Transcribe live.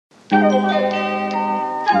Fantastic.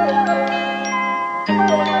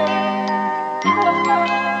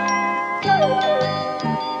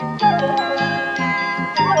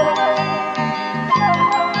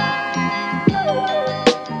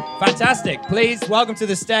 Please welcome to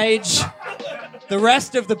the stage the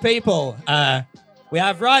rest of the people. We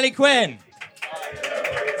have Riley Quinn.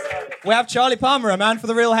 We have Charlie Palmer, a man for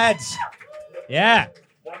the real heads. Yeah.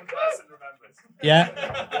 One person remembers. Yeah.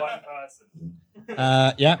 One person.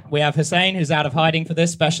 Yeah. We have Hussein, who's out of hiding for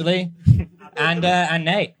this specially. And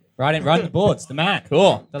Nate, right the boards, the man.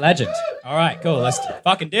 Cool. The legend. All right, cool. Let's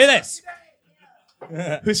fucking do this.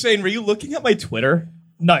 Hussein, were you looking at my Twitter?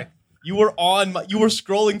 No. You were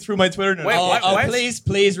scrolling through my Twitter. Wait, what?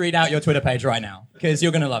 Please read out your Twitter page right now, because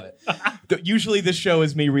you're going to love it. Usually this show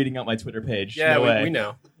is me reading out my Twitter page. Yeah, no way. we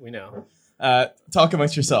know. Talk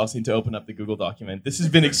amongst yourselves. Need to open up the Google document. This has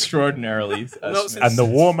been extraordinarily smooth. And the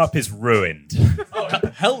warm-up is ruined.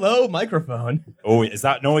 Hello, microphone. Oh, is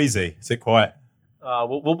that noisy? Is it quiet?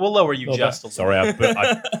 We'll lower you just a little. Sorry,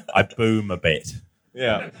 I boom a bit.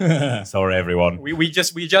 Yeah. Sorry, everyone. We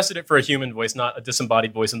adjusted it for a human voice, not a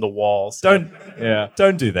disembodied voice in the walls. Don't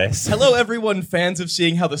do this. Hello, everyone, fans of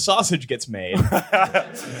seeing how the sausage gets made.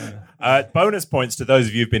 Bonus points to those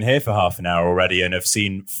of you who've been here for half an hour already and have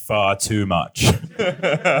seen far too much.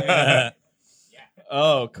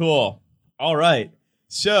 Oh, cool. All right.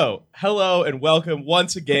 So, hello and welcome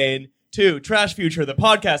once again to Trashfuture, the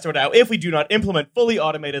podcast about how if we do not implement fully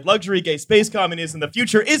automated luxury gay space communism, the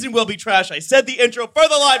future is and will be trash. I said the intro for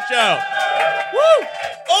the live show. Woo!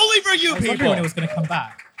 Only for you I was wondering people. when it was going to come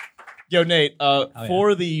back. Yo, Nate,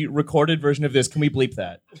 for the recorded version of this, can we bleep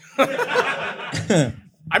that?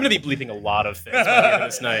 I'm going to be bleeping a lot of things by the end of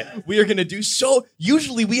this night. We are going to do so.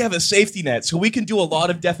 Usually we have a safety net, so we can do a lot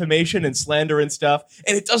of defamation and slander and stuff,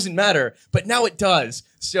 and it doesn't matter. But now it does.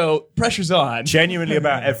 So pressure's on. Genuinely,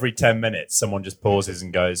 about every 10 minutes, someone just pauses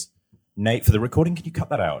and goes, Nate, for the recording, can you cut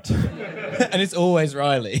that out? And it's always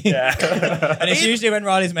Riley. Yeah. And it's usually when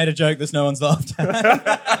Riley's made a joke that no one's laughed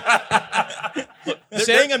at.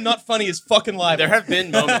 Saying I'm not funny is fucking live. There have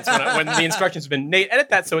been moments when the instructions have been, Nate, edit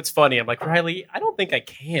that so it's funny. I'm like, Riley, I don't think I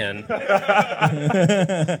can.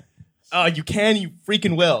 You can, you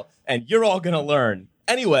freaking will. And you're all going to learn.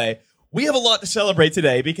 Anyway, we have a lot to celebrate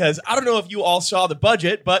today because I don't know if you all saw the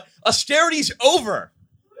budget, but austerity's over.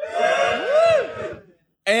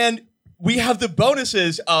 And we have the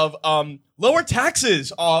bonuses of lower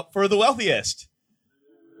taxes for the wealthiest.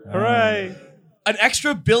 Hooray. An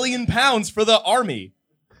extra £1 billion for the army.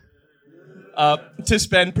 To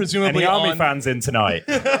spend presumably Any army on... fans in tonight?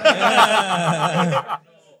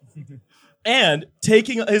 And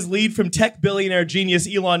taking his lead from tech billionaire genius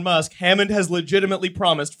Elon Musk, Hammond has legitimately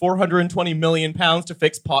promised £420 million to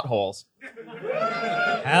fix potholes.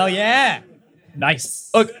 Hell yeah. Nice.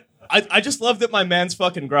 Look, I just love that my man's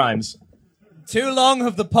fucking Grimes. Too long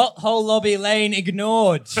have the pothole lobby lain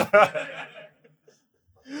ignored.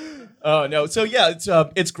 Oh, no. So, yeah,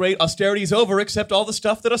 it's great. Austerity's over, except all the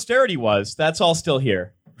stuff that austerity was. That's all still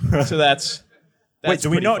here. So that's Wait, do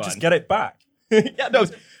we not fun. just get it back? Yeah, no.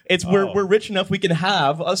 We're rich enough we can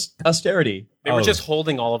have austerity. They were just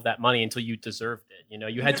holding all of that money until you deserved it. You know,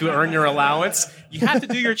 you had to earn your allowance. You have to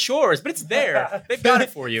do your chores, but it's there. They've got it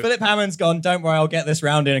for you. Philip Hammond's gone, don't worry, I'll get this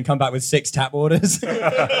round in and come back with 6 tap orders.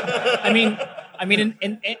 I mean,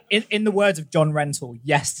 in the words of John Rentoul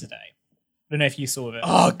yesterday, I don't know if you saw it.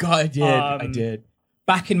 Oh, God, I did. I did.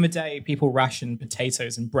 Back in the day, people rationed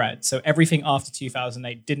potatoes and bread. So everything after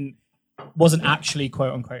 2008 wasn't actually,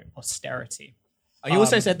 quote unquote, austerity. You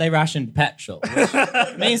also said they rationed petrol, which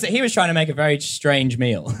means that he was trying to make a very strange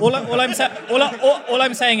meal. All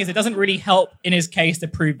I'm saying is it doesn't really help in his case to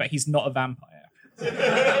prove that he's not a vampire.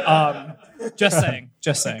 Just saying.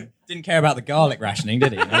 Didn't care about the garlic rationing,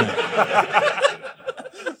 did he?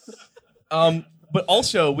 No. But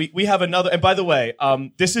also, we have another... And by the way,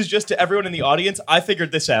 this is just to everyone in the audience. I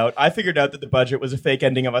figured this out. I figured out that the budget was a fake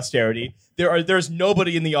ending of austerity. There's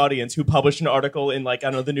nobody in the audience who published an article in, like, I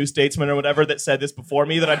don't know, the New Statesman or whatever that said this before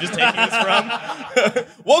me that I'm just taking this from.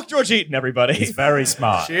 Woke George Eaton, everybody. He's very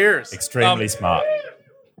smart. Cheers. Extremely smart.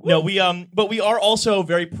 No, but we are also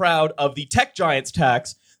very proud of the tech giants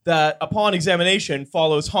tax that upon examination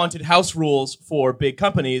follows haunted house rules for big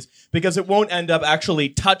companies because it won't end up actually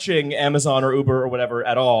touching Amazon or Uber or whatever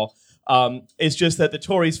at all. It's just that the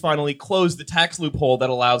Tories finally closed the tax loophole that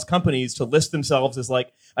allows companies to list themselves as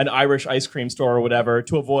like an Irish ice cream store or whatever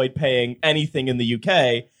to avoid paying anything in the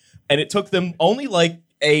UK. And it took them only like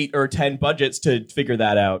 8 or 10 budgets to figure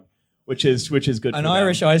that out, which is good. An for them.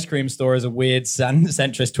 Irish ice cream store is a weird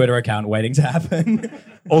centrist Twitter account waiting to happen.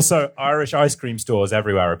 Also, Irish ice cream stores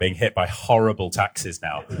everywhere are being hit by horrible taxes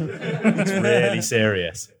now. It's really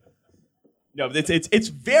serious. No, it's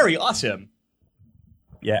very awesome.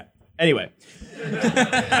 Yeah. Anyway,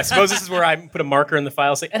 I suppose this is where I put a marker in the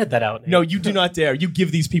file, say, edit that out. Nate. no, you do not dare. You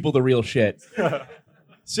give these people the real shit.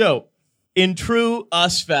 So, in true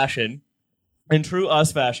us fashion,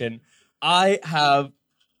 I have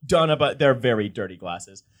done they're very dirty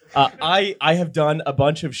glasses. I have done a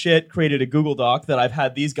bunch of shit, created a Google Doc that I've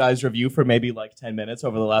had these guys review for maybe like 10 minutes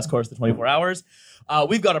over the last course of the 24 hours.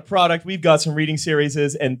 We've got a product, we've got some reading series,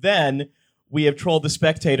 and then we have trolled the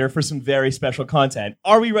Spectator for some very special content.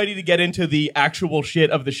 Are we ready to get into the actual shit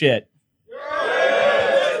of the shit?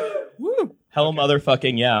 Woo. Hell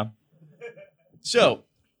motherfucking yeah. So,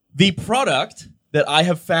 the product that I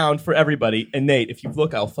have found for everybody, and Nate, if you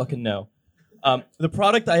look, I'll fucking know. The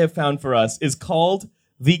product I have found for us is called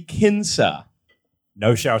the Kinsa.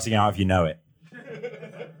 No shouting out if you know it.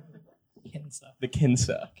 The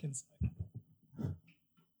Kinsa.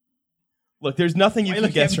 Look, there's nothing you can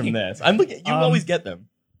guess from this. I'm looking. You always get them.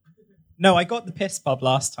 No, I got the piss pub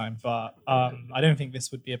last time, but I don't think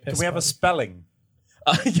this would be a piss Can we have pub. a spelling?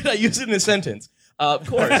 Can I use it in a sentence? Of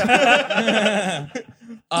course.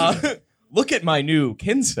 Look at my new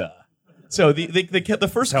Kinsa. So the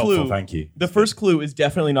first Helpful, clue. thank you. The first clue is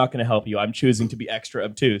definitely not going to help you. I'm choosing to be extra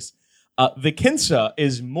obtuse. The Kinsa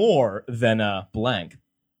is more than a blank.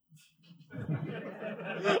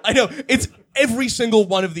 I know, it's every single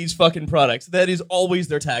one of these fucking products. That is always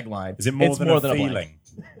their tagline. Is it more It's than more a than feeling?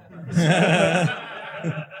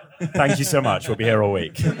 Thank you so much. We'll be here all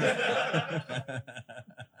week.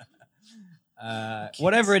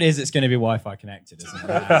 Whatever it is, it's going to be Wi-Fi connected, isn't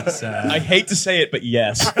it? I hate to say it, but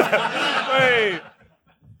yes. Wait.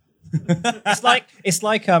 It's like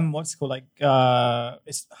what's it called?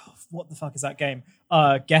 What the fuck is that game?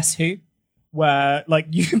 Guess Who? Where like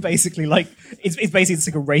you can basically like it's basically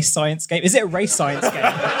like a race science game. Is it a race science game?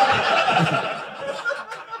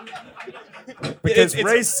 Because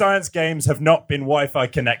race science games have not been Wi-Fi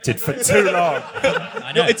connected for too long.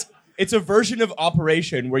 I know. No, it's a version of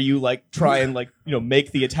Operation where you like try and like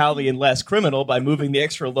make the Italian less criminal by moving the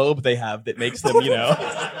extra lobe they have that makes them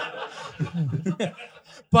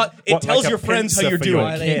But it What, tells like a your friends how pincer you're for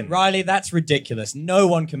your doing. kin? Riley, that's ridiculous. No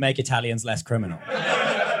one can make Italians less criminal.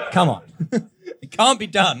 Come on. It can't be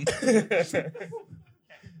done.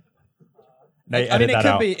 Nate, I mean, edit that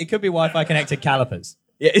out. it could be Wi-Fi connected calipers.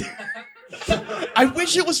 Yeah. I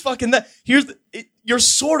wish it was fucking that. You're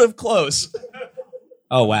sort of close.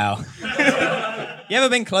 Oh, wow. You ever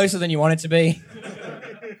been closer than you wanted to be?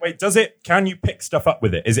 Wait, can you pick stuff up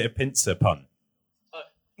with it? Is it a pincer pun?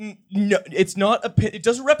 No, it's not it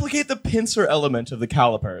doesn't replicate the pincer element of the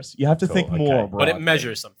calipers. You have to think okay. more, But it broadly.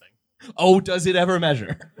 measures something. Oh, does it ever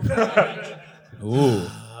measure? Ooh.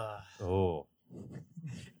 Oh.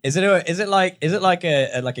 Is it like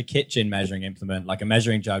a kitchen measuring implement, like a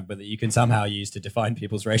measuring jug, but that you can somehow use to define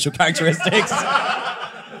people's racial characteristics?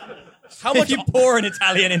 How If much you pour an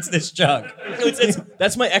Italian into this jug.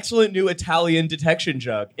 That's my excellent new Italian detection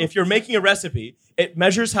jug. If you're making a recipe, it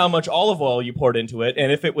measures how much olive oil you poured into it,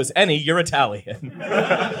 and if it was any, you're Italian.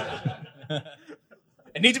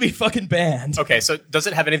 It needs to be fucking banned. Okay, so does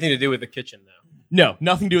it have anything to do with the kitchen, though? No,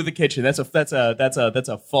 nothing to do with the kitchen. That's a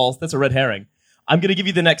red herring. I'm going to give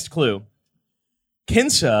you the next clue.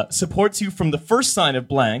 Kinsa supports you from the first sign of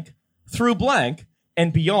blank, through blank,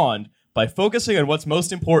 and beyond by focusing on what's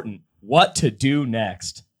most important, what to do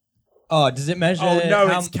next. Oh, does it measure? Oh no,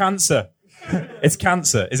 how- it's cancer. It's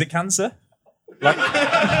cancer. Is it cancer? Like,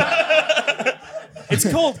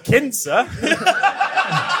 it's called Kinsa.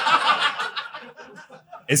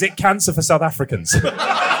 Is it cancer for South Africans? No,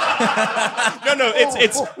 it's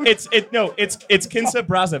Kinsa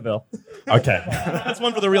Brazzaville. Okay. That's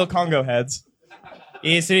one for the real Congo heads.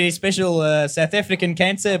 It's a special South African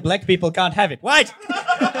cancer. Black people can't have it. Wait!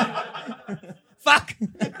 Fuck!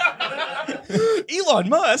 Elon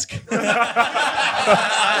Musk.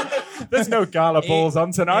 There's no gala balls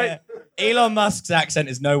on tonight. Yeah. Elon Musk's accent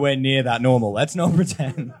is nowhere near that normal. Let's not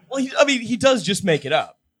pretend. Well, he does just make it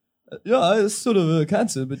up. Yeah, it's sort of a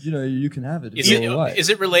cancer, but you can have it. Is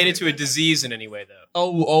it related to a disease in any way, though?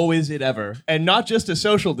 Oh, is it ever? And not just a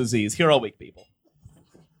social disease. Here all week, people.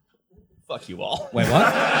 Fuck you all. Wait, what?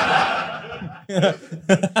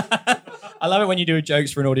 I love it when you do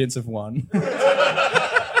jokes for an audience of one.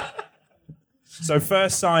 So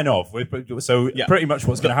first sign off. Pretty much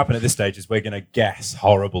what's going to happen at this stage is we're going to guess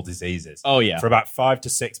horrible diseases. Oh, yeah. For about 5 to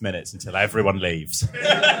 6 minutes until everyone leaves.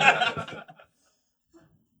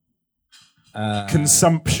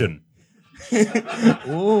 Consumption.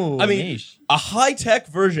 Ooh, I mean, niche. a high-tech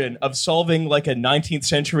version of solving like a 19th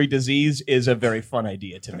century disease is a very fun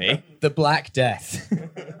idea to me. The Black Death.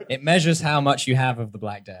 It measures how much you have of the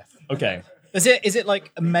Black Death. Okay. Is it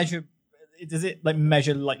like a measure? Does it like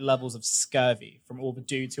measure like levels of scurvy from all the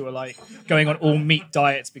dudes who are like going on all meat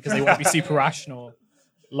diets because they want to be super rational,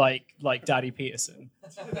 like Daddy Peterson?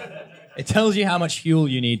 It tells you how much fuel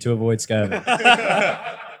you need to avoid scurvy.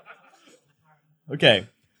 Okay.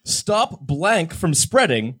 Stop blank from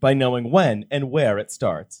spreading by knowing when and where it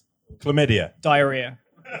starts. Chlamydia. Diarrhea.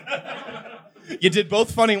 You did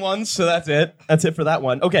both funny ones, so that's it. That's it for that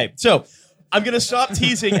one. Okay, so I'm going to stop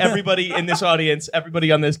teasing everybody in this audience,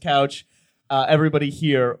 everybody on this couch, everybody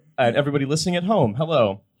here, and everybody listening at home.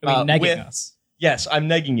 Hello. Are we negging us? Yes, I'm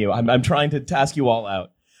negging you. I'm trying to task you all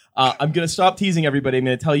out. I'm going to stop teasing everybody. I'm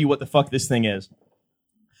going to tell you what the fuck this thing is.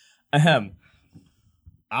 Ahem.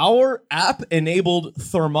 Our app-enabled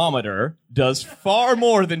thermometer does far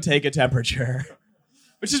more than take a temperature,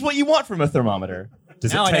 which is what you want from a thermometer.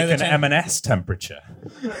 Does Now it I know take the an M&S temperature?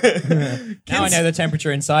 Now I know the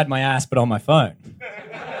temperature inside my ass, but on my phone.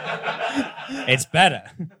 It's better.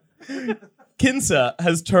 Kinsa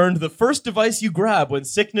has turned the first device you grab when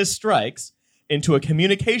sickness strikes into a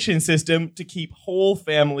communication system to keep whole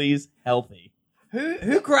families healthy.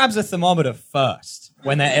 Who grabs a thermometer first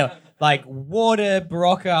when they're ill? Like water,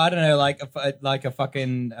 Barocca, I don't know, like a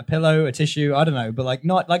fucking a pillow, a tissue, I don't know, but like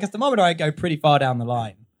not like a thermometer. I go pretty far down the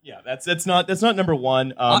line. Yeah, that's not number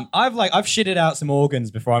one. I've shitted out some organs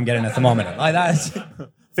before I'm getting a thermometer. Like that. I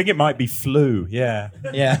think it might be flu. Yeah.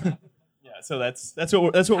 Yeah. Yeah, so that's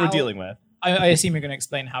what we're dealing with. I assume you're going to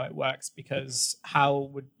explain how it works, because how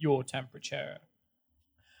would your temperature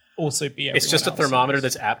also be? It's just a everyone thermometer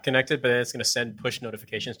else's? that's app connected, but then it's going to send push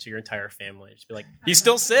notifications to your entire family. Just be like, he's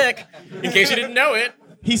still sick, in case you didn't know it.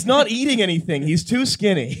 He's not eating anything. He's too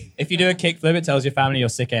skinny. If you do a kickflip, it tells your family you're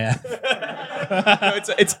sick AF. No,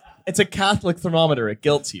 it's a Catholic thermometer. It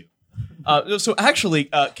guilts you. So actually,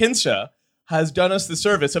 Kinsa has done us the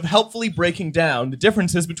service of helpfully breaking down the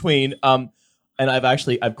differences between, and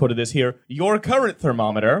I've quoted this here, your current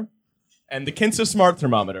thermometer and the Kinsa Smart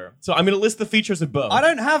Thermometer. So I'm going to list the features of both. I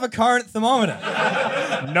don't have a current thermometer.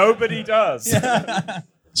 Nobody does.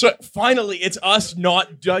 So finally, it's us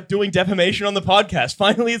not doing defamation on the podcast.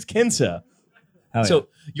 Finally, it's Kinsa. Hell So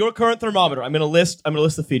your current thermometer, I'm going to list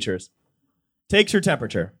the features. Takes your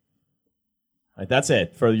temperature. All right, that's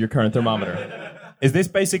it for your current thermometer. Is this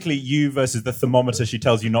basically you versus the thermometer she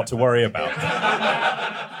tells you not to worry about?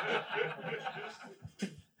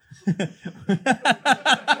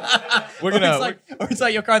 We're gonna. It's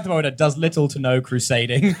like your current thermometer does little to no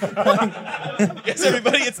crusading. Yes,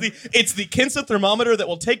 everybody, it's the Kinsa thermometer that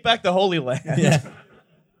will take back the Holy Land. Yeah.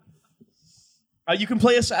 You can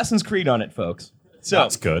play Assassin's Creed on it, folks. So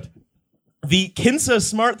That's good. the Kinsa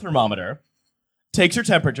Smart Thermometer takes your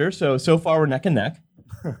temperature. So far we're neck and neck.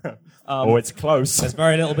 It's close. There's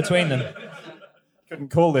very little between them. Couldn't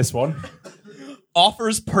call this one.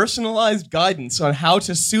 Offers personalized guidance on how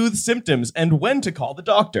to soothe symptoms and when to call the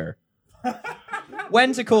doctor.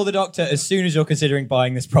 When to call the doctor as soon as you're considering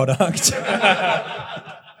buying this product.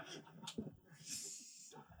 I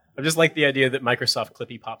just like the idea that Microsoft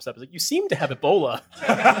Clippy pops up. It's like, you seem to have Ebola.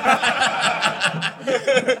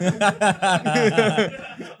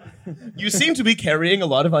 You seem to be carrying a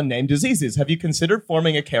lot of unnamed diseases. Have you considered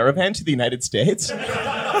forming a caravan to the United States?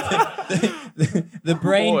 The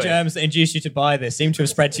brain Boy. germs that induced you to buy this seem to have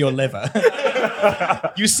spread to your liver.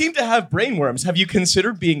 You seem to have brainworms. Have you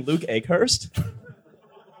considered being Luke Akehurst?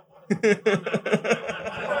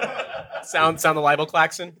 Sound the libel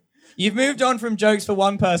klaxon. You've moved on from jokes for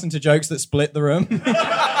one person to jokes that split the room.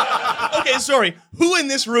 Okay, sorry. Who in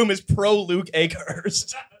this room is pro Luke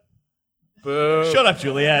Akehurst? Boo. Shut up,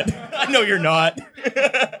 Juliet. I know you're not.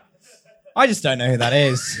 I just don't know who that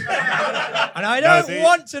is. And I don't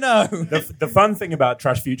want to know. The fun thing about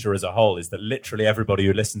Trashfuture as a whole is that literally everybody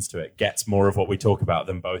who listens to it gets more of what we talk about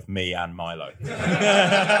than both me and Milo.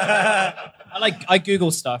 I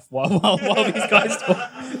Google stuff while these guys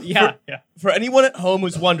talk. Yeah. For anyone at home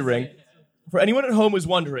who's wondering,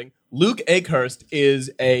 Luke Akehurst is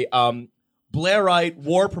a Blairite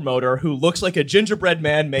war promoter who looks like a gingerbread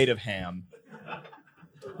man made of ham.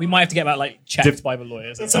 We might have to get that checked by the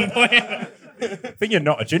lawyers at some point. I think you're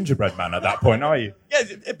not a gingerbread man at that point, are you?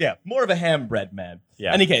 Yeah, more of a ham bread man.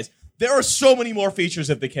 Yeah. Any case, there are so many more features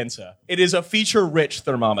of the Kinsa. It is a feature-rich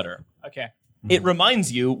thermometer. Okay. It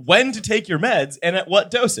reminds you when to take your meds and at what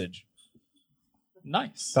dosage.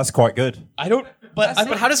 Nice. That's quite good.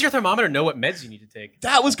 But how does your thermometer know what meds you need to take?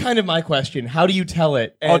 That was kind of my question. How do you tell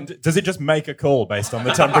it? And Does it just make a call based on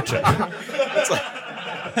the temperature?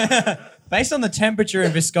 Based on the temperature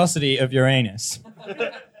and viscosity of your anus.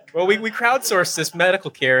 Well, we crowdsourced this medical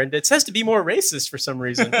care, and it says to be more racist for some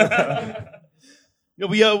reason.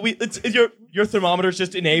 Your thermometer's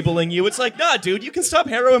just enabling you. It's like, nah, dude, you can stop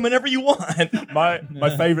heroin whenever you want. My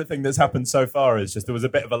favourite thing that's happened so far is just there was a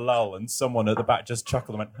bit of a lull and someone at the back just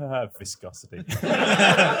chuckled and went, viscosity.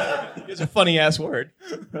 It's a funny ass word.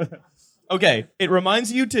 Okay, it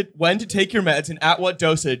reminds you when to take your meds and at what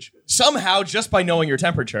dosage, somehow just by knowing your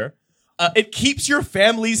temperature. It keeps your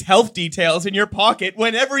family's health details in your pocket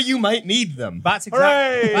whenever you might need them. That's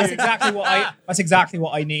exactly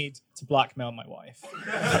what I need to blackmail my wife.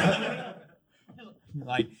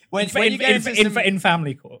 Like when you get in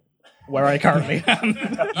family court, where I currently am.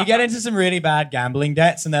 You get into some really bad gambling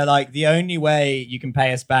debts, and they're like, the only way you can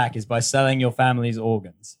pay us back is by selling your family's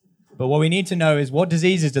organs. But what we need to know is what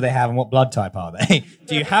diseases do they have and what blood type are they?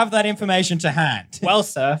 Do you have that information to hand? Well,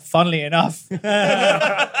 sir, funnily enough.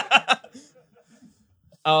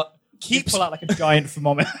 Keeps pull out like a giant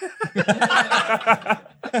thermometer.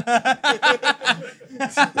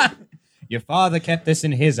 Your father kept this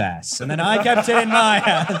in his ass, and then I kept it in my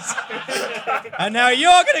ass. And now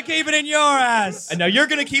you're going to keep it in your ass. And now you're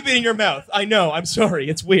going to keep it in your mouth. I know, I'm sorry,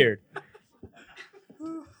 it's weird.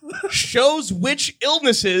 Shows which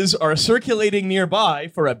illnesses are circulating nearby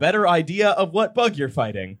for a better idea of what bug you're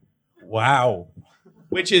fighting. Wow.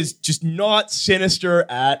 Which is just not sinister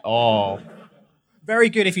at all. Very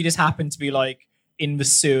good if you just happen to be like in the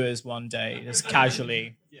sewers one day, just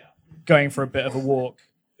casually going for a bit of a walk.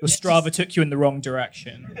 Your Strava took you in the wrong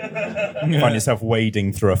direction. You find yourself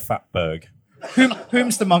wading through a fatberg.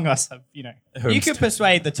 Whomst among us have, You could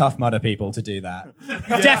persuade the Tough Mudder people to do that.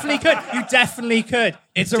 You definitely could. You definitely could.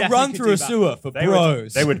 It's a run through a sewer for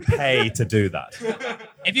bros. They would pay to do that.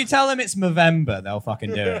 If you tell them it's Movember, they'll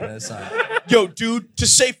fucking do it. It's like, yo, dude, to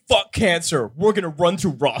say fuck cancer, we're going to run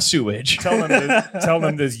through raw sewage. Tell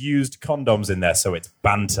them there's used condoms in there, so it's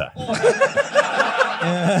banter.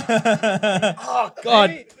 Oh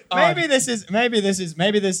God. Maybe this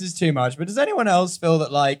is too much, but does anyone else feel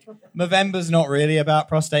that like Movember's not really about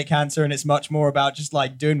prostate cancer and it's much more about just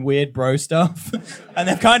like doing weird bro stuff? And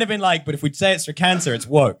they've kind of been like, but if we say it's for cancer, it's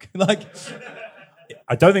woke. Like,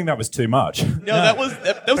 I don't think that was too much. No, that was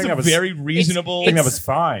a very reasonable. I think that was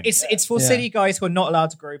fine. It's for city guys who are not allowed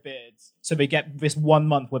to grow beards, so they get this 1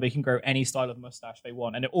 month where they can grow any style of mustache they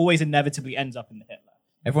want, and it always inevitably ends up in the Hitler.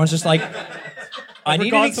 Everyone's just like,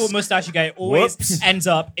 regardless of what mustache you get, it always ends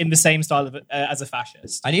up in the same style of as a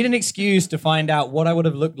fascist. I need an excuse to find out what I would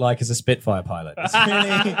have looked like as a Spitfire pilot.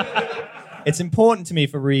 It's important to me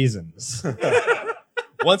for reasons.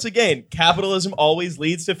 Once again, capitalism always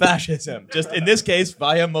leads to fascism. Just in this case,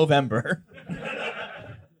 via Movember.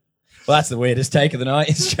 Well, that's the weirdest take of the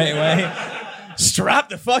night, straight away. Strap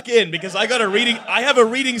the fuck in, because I have a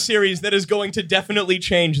reading series that is going to definitely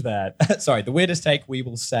change that. Sorry, the weirdest take we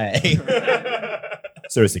will say.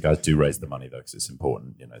 Seriously, guys, do raise the money, though, because it's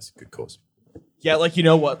important. It's a good cause. Yeah, like, you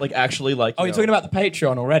know what? Like, actually, like... you're talking about the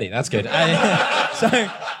Patreon already. That's good. So,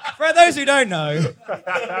 for those who don't know...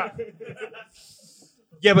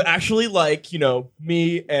 Yeah, but actually, like,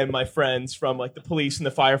 me and my friends from, like, the police and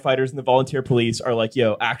the firefighters and the volunteer police are like,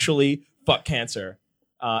 yo, actually, fuck cancer.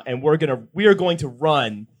 And we are going to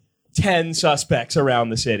run 10 suspects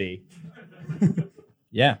around the city.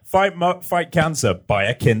 Yeah. Fight cancer by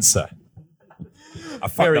a kinser. I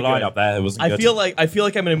fucked the line up there. It wasn't good. I feel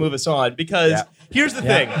like I'm going to move us on because here's the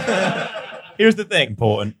thing. Here's the thing.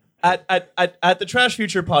 Important. At the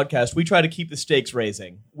Trashfuture podcast, we try to keep the stakes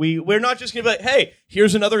raising. We're not just going to be like, hey,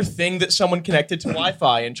 here's another thing that someone connected to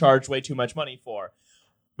Wi-Fi and charged way too much money for.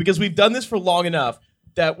 Because we've done this for long enough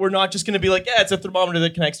that we're not just going to be like, yeah, it's a thermometer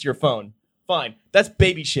that connects to your phone. Fine. That's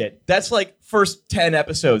baby shit. That's like first 10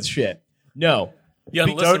 episodes shit. No. The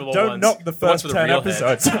unlistenable Don't ones. knock the first 10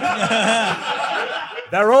 episodes.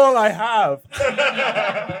 They're all I have.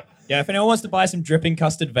 Yeah, if anyone wants to buy some dripping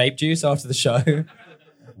custard vape juice after the show...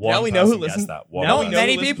 Now we know who listens.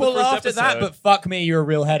 Many people laughed at that, but fuck me, you're a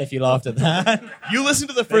real head if you laughed at that. You listened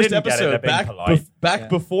to the first episode back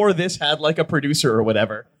before this had like a producer or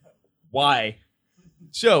whatever. Why?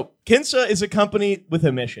 So, Kinsa is a company with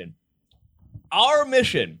a mission. Our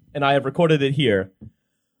mission, and I have recorded it here,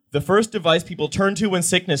 the first device people turn to when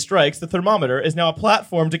sickness strikes, the thermometer, is now a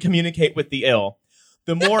platform to communicate with the ill.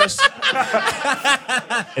 The more...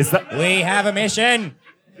 We have a mission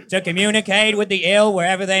to communicate with the ill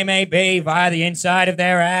wherever they may be via the inside of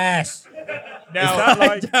their ass. Now,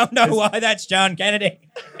 I don't know why that's John Kennedy.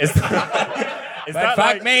 But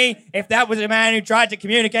fuck me if that was a man who tried to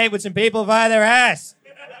communicate with some people via their ass.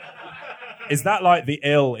 Is that like the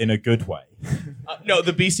ill in a good way? No,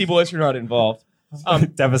 the Beastie Boys are not involved.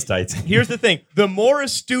 Devastating. Here's the thing. The more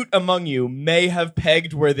astute among you may have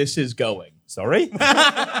pegged where this is going. Sorry?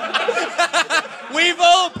 We've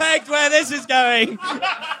all pegged where this is going.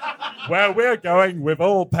 Where we're going, we've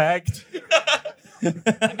all pegged.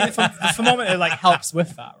 The thermometer like helps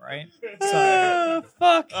with that, right? So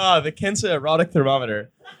Fuck. The Kinsa erotic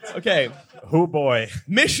thermometer. Okay. Oh boy.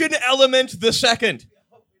 Mission element the second.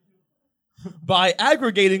 By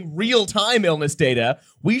aggregating real-time illness data,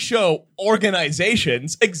 we show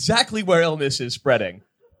organizations exactly where illness is spreading.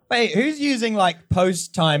 Wait, who's using like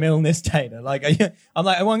post-time illness data? Like, I'm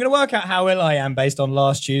like, well, I'm going to work out how ill I am based on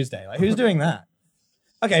last Tuesday. Like, who's doing that?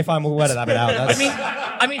 Okay, fine, we'll weather that bit out.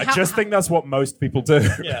 I just think that's what most people do.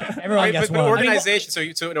 Yeah. Everyone gets But one.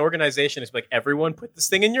 organization. So an organization is like, everyone put this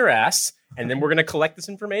thing in your ass, and then we're going to collect this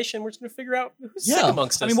information. We're just going to figure out who's sick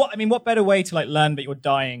amongst us. what better way to like learn that you're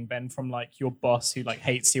dying than from like your boss who like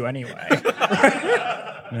hates you anyway?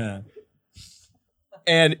 Yeah.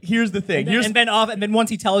 And here's the thing. And then once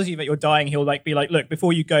he tells you that you're dying, he'll like be like, look,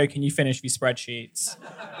 before you go, can you finish these spreadsheets?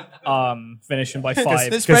 Finish them by 5.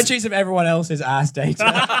 The spreadsheets of everyone else's ass data.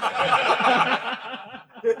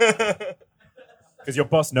 Because your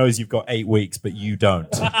boss knows you've got 8 weeks, but you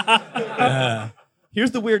don't.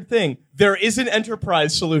 Here's the weird thing. There is an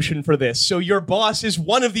enterprise solution for this. So your boss is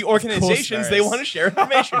one of the organizations they want to share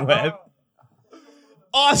information with.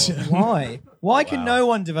 Awesome. Why? Why can no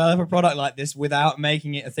one develop a product like this without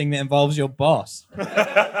making it a thing that involves your boss?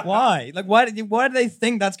 Why? Like, why do they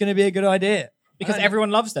think that's going to be a good idea? Because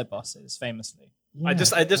everyone loves their bosses, famously. I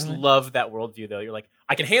just love that worldview though. You're like,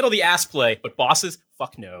 I can handle the ass play, but bosses,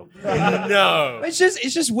 fuck no. No. It's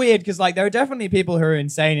just weird because like there are definitely people who are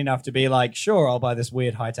insane enough to be like, sure, I'll buy this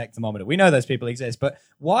weird high-tech thermometer. We know those people exist, but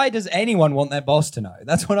why does anyone want their boss to know?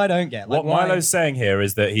 That's what I don't get. Like, What Milo's saying here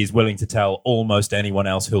is that he's willing to tell almost anyone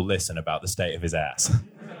else who'll listen about the state of his ass.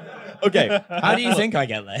 Okay. How do you think I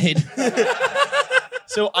get laid?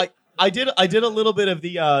 So I did a little bit of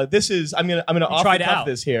the I'm gonna off tried the it cuff out.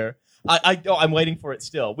 this here. I'm waiting for it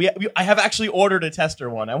still. I have actually ordered a tester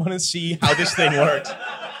one. I want to see how this thing works.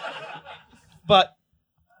 But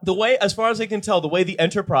the way, as far as I can tell, the way the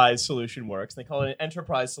enterprise solution works, they call it an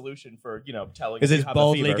enterprise solution for telling. Because you it's have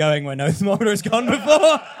boldly a fever. going where no thermometer has gone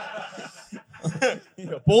before.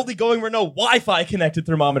 Boldly going where no Wi-Fi connected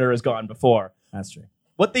thermometer has gone before. That's true.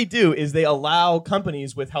 What they do is they allow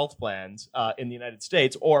companies with health plans in the United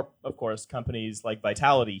States, or of course companies like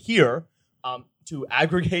Vitality here, to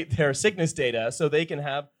aggregate their sickness data so they can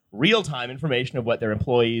have real-time information of what their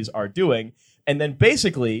employees are doing, and then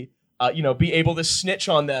basically, be able to snitch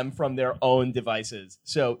on them from their own devices.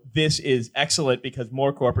 So this is excellent because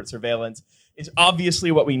more corporate surveillance is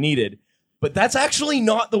obviously what we needed. But that's actually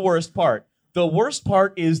not the worst part. The worst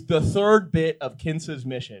part is the third bit of Kinsa's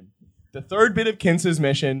mission. The third bit of Kinsa's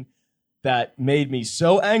mission that made me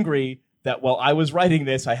so angry that while I was writing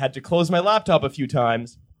this, I had to close my laptop a few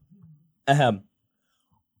times.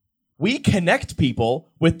 We connect people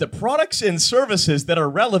with the products and services that are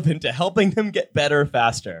relevant to helping them get better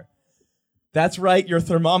faster. That's right, your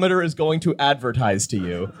thermometer is going to advertise to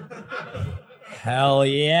you. Hell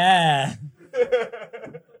yeah.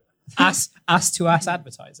 Ass to ass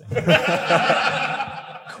advertising.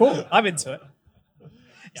 Cool. I'm into it.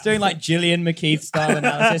 It's doing like Gillian McKeith style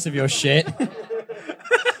analysis of your shit.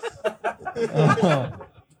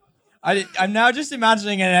 I'm now just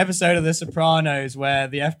imagining an episode of The Sopranos where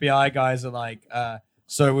the FBI guys are like,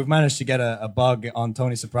 so we've managed to get a bug on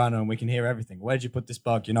Tony Soprano and we can hear everything. Where'd you put this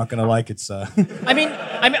bug? You're not going to like it, sir. I mean,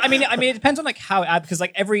 it depends on like how because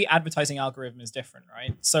like every advertising algorithm is different,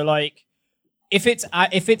 right? So like, if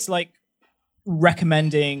it's like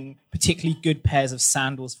recommending particularly good pairs of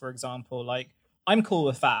sandals, for example, like I'm cool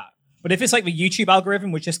with that. But if it's like the YouTube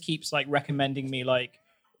algorithm, which just keeps like recommending me like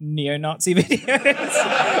neo-Nazi videos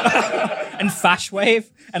and Fash Wave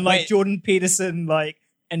and like Jordan Peterson, like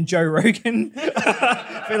and Joe Rogan,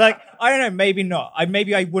 but like I don't know, maybe not.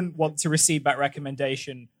 Maybe I wouldn't want to receive that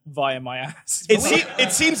recommendation via my ass.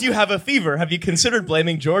 It seems you have a fever. Have you considered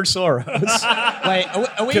blaming George Soros? Wait,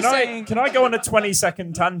 are we saying... Can I go on a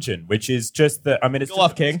 20-second tangent, which is just that, I mean, it's Go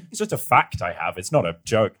off, King. It's just a fact I have. It's not a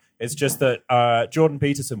joke. It's just that Jordan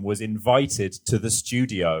Peterson was invited to the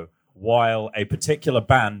studio while a particular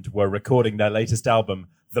band were recording their latest album.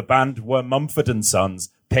 The band were Mumford & Sons.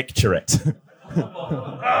 Picture it.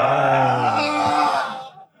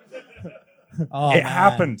 It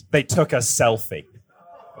happened. They took a selfie.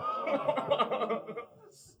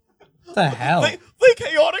 What the hell? The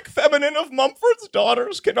chaotic feminine of Mumford's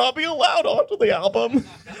daughters cannot be allowed onto the album.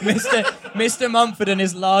 Mr. Mumford and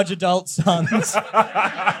his large adult sons.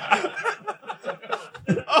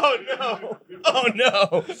 Oh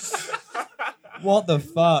no! What the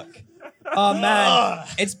fuck? Oh, man.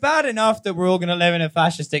 It's bad enough that we're all going to live in a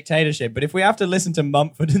fascist dictatorship, but if we have to listen to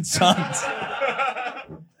Mumford and Sons...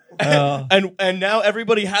 And now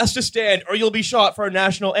everybody has to stand or you'll be shot for our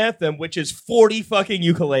national anthem, which is 40 fucking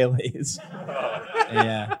ukuleles.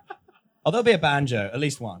 Yeah. Oh, there'll be a banjo. At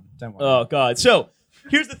least one. Don't worry. Oh, God. So,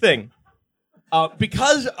 here's the thing.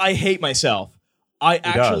 Because I hate myself, I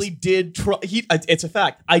actually did... it's a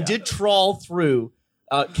fact. I did trawl through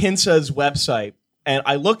Kinsa's website, and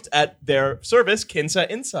I looked at their service, Kinsa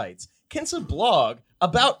Insights. Kinsa blog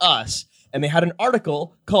about us, and they had an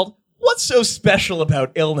article called What's So Special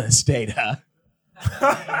About Illness Data?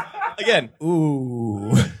 Again,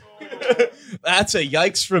 ooh. That's a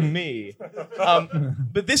yikes from me.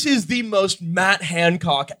 But this is the most Matt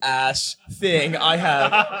Hancock-ass thing I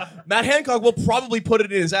have. Matt Hancock will probably put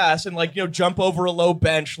it in his ass and, jump over a low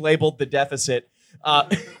bench labeled the deficit.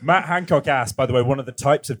 Matt Hancock asked, by the way, one of the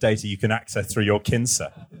types of data you can access through your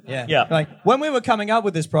Kinsa. Yeah. Like, when we were coming up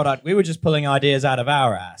with this product, we were just pulling ideas out of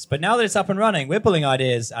our ass. But now that it's up and running, we're pulling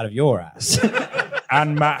ideas out of your ass.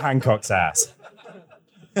 And Matt Hancock's ass.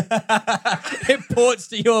 It ports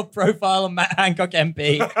to your profile on Matt Hancock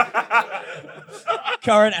MP.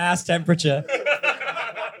 Current ass temperature.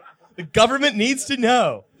 The government needs to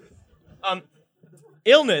know.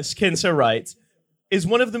 Illness, Kinsa writes, is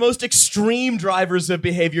one of the most extreme drivers of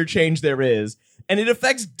behavior change there is, and it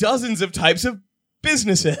affects dozens of types of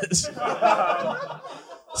businesses.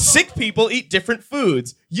 Sick people eat different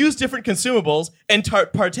foods, use different consumables, and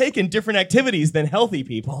partake in different activities than healthy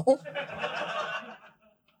people.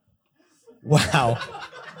 Wow.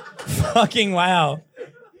 Fucking wow.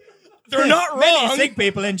 They're not wrong. Many sick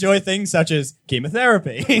people enjoy things such as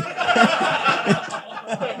chemotherapy.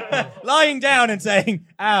 Lying down and saying,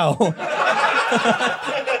 ow.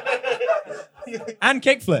 And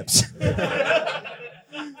kickflips.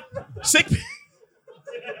 Sick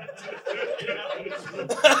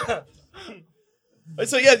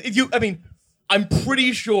So yeah, I'm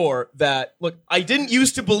pretty sure that, look, I didn't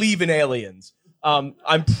used to believe in aliens. I'm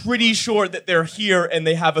pretty sure that they're here and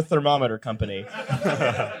they have a thermometer company.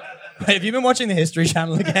 Wait, have you been watching the History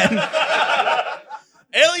Channel again?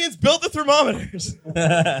 Aliens built the thermometers.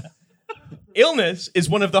 Illness is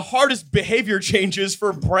one of the hardest behavior changes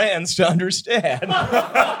for brands to understand.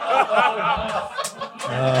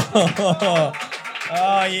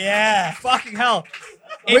 Oh, yeah. Fucking hell.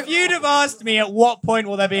 If you'd have asked me at what point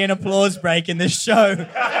will there be an applause break in this show...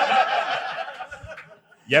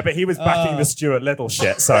 Yeah, but he was backing the Stuart Little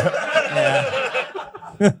shit, so...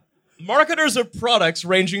 Yeah. Marketers of products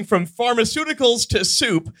ranging from pharmaceuticals to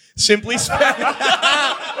soup simply spend...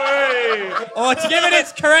 Oh, to give it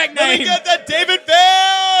its correct name. Let me get that David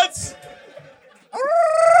Vance!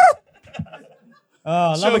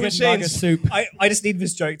 Oh, I love a good mug of soup. I just need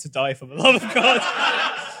this joke to die for the love of God.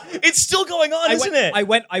 It's still going on, isn't it?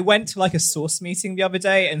 I went to a source meeting the other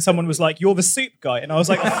day and someone was like, "You're the soup guy," and I was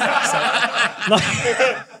like, "Oh, fuck's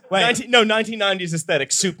sake." Wait. 1990s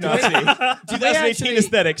aesthetic, soup Nazi. 2018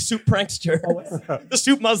 aesthetic, soup prankster. The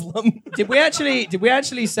soup Muslim. Did we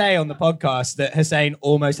actually say on the podcast that Hussein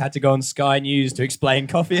almost had to go on Sky News to explain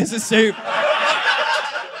coffee as a soup?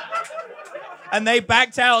 And they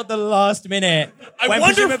backed out at the last minute. I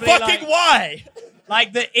wonder fucking why.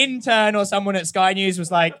 Like the intern or someone at Sky News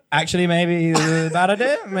was like, actually, maybe bad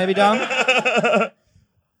idea, maybe dumb.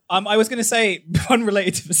 I was going to say,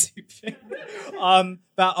 unrelated to the soup thing,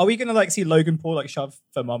 but are we going to see Logan Paul shove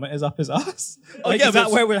thermometers up his ass? Is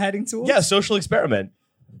that where we're heading towards? Yeah, social experiment.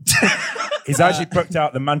 He's actually booked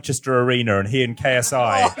out the Manchester Arena, and he and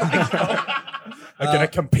KSI are going to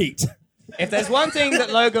compete. If there's one thing that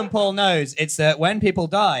Logan Paul knows, it's that when people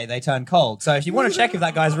die, they turn cold. So if you want to check if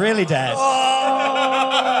that guy's really dead... Oh!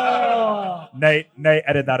 Nate,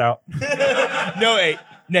 edit that out. No,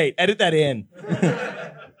 Nate, edit that in.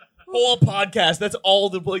 Whole podcast, that's all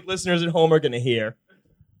the listeners at home are going to hear.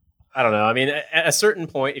 I don't know. I mean, at a certain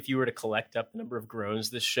point, if you were to collect up the number of groans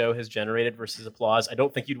this show has generated versus applause, I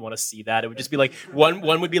don't think you'd want to see that. It would just be one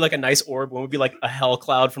would be a nice orb, one would be a hell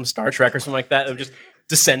cloud from Star Trek or something like that. It would just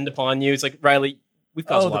descend upon you. It's like, Riley, we've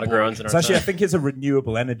caused a lot of groans in our time. I time. think it's a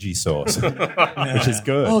renewable energy source, which is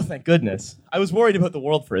good. Oh, thank goodness. I was worried about the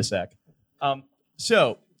world for a sec.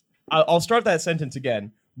 So, I'll start that sentence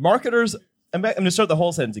again. Marketers... I'm going to start the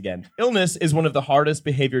whole sentence again. Illness is one of the hardest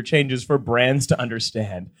behavior changes for brands to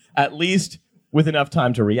understand, at least with enough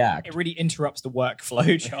time to react. It really interrupts the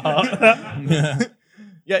workflow chart.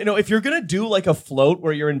 Yeah, if you're going to do a float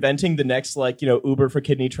where you're inventing the next Uber for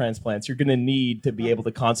kidney transplants, you're going to need to be able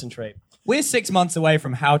to concentrate. We're 6 months away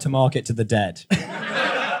from how to market to the dead.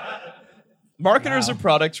 Marketers of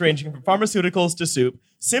products ranging from pharmaceuticals to soup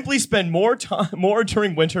simply spend more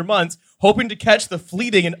during winter months hoping to catch the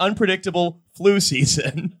fleeting and unpredictable flu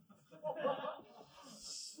season.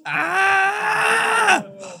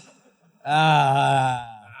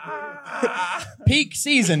 Peak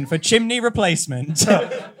season for chimney replacement.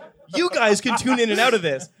 You guys can tune in and out of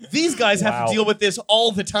this. These guys have to deal with this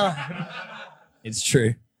all the time. It's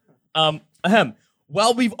true.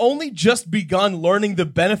 While we've only just begun learning the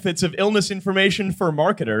benefits of illness information for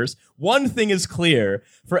marketers, one thing is clear.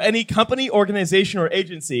 For any company, organization, or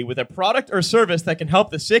agency with a product or service that can help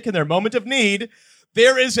the sick in their moment of need,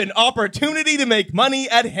 there is an opportunity to make money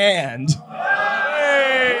at hand.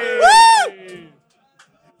 Hey. Woo!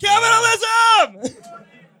 Capitalism!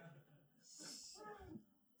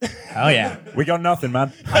 Oh yeah. We got nothing,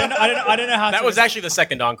 man. I don't know how. That was actually the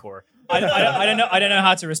second encore. I don't know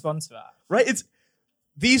how to respond to that. Right? It's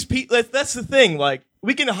these people. That's the thing. Like,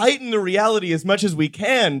 we can heighten the reality as much as we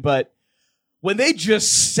can, but when they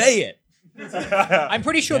just say it, I'm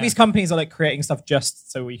pretty sure these companies are like creating stuff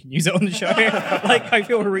just so we can use it on the show. Like, I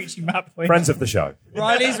feel we're reaching that point. Friends of the show.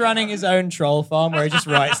 Riley's running his own troll farm where he just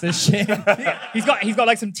writes this shit. He's got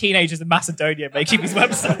like some teenagers in Macedonia making his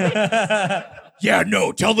website. yeah,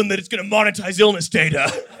 no, tell them that it's going to monetize illness data.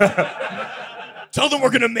 Tell them we're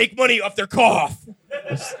going to make money off their cough.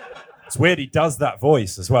 It's weird he does that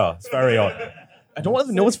voice as well. It's very odd. I don't want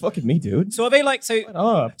to know it's fucking me, dude. So are they like So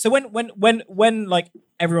when like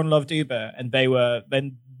everyone loved Uber and they were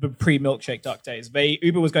then the pre-milkshake duck days,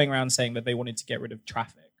 Uber was going around saying that they wanted to get rid of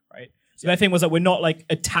traffic, right? So their thing was that we're not like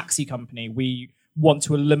a taxi company. We want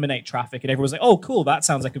to eliminate traffic, and everyone was like, "Oh, cool! That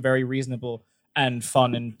sounds like a very reasonable and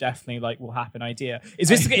fun and definitely like will happen idea." Is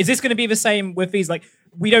this going to be the same with these? Like,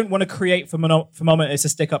 we don't want to create thermometers to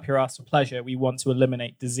stick up your ass for pleasure. We want to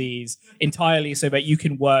eliminate disease entirely so that you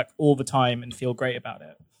can work all the time and feel great about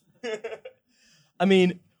it.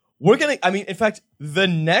 In fact, the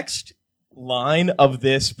next line of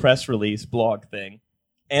this press release blog thing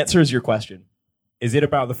answers your question. Is it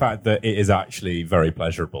about the fact that it is actually very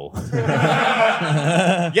pleasurable?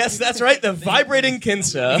 Yes, that's right. The vibrating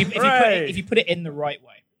Kinsa. If you put it in the right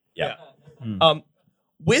way. Yeah. And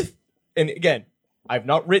again, I've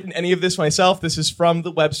not written any of this myself. This is from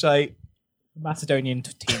the website. Macedonian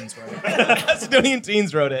teens wrote it. Macedonian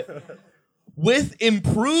teens wrote it. With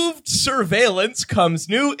improved surveillance comes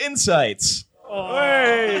new insights. Oh.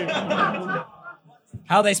 Hey.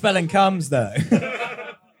 How are they spelling comes though?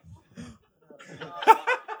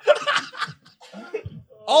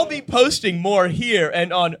 I'll be posting more here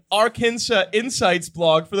and on our Kinsa Insights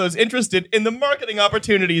blog for those interested in the marketing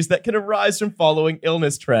opportunities that can arise from following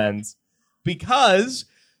illness trends. Because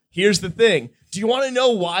here's the thing. Do you want to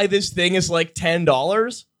know why this thing is like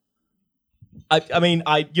 $10?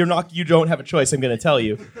 You don't have a choice. I'm going to tell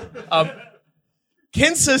you.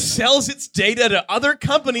 Kinsa sells its data to other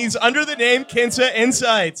companies under the name Kinsa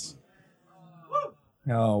Insights.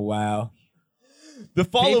 Oh wow. The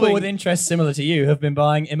following people with interests similar to you have been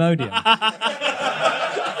buying Imodium.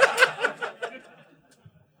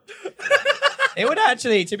 It would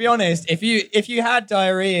actually, to be honest, if you had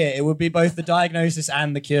diarrhea, it would be both the diagnosis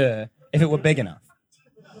and the cure if it were big enough.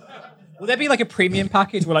 Will there be like a premium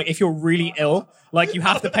package where like if you're really ill, like you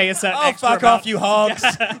have to pay a certain extra fuck amount? off, you hogs.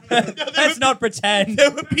 Let's not pretend.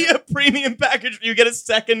 There would be a premium package where you get a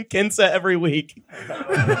second Kinsa every week.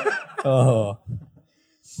 Oh.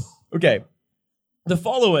 Okay. The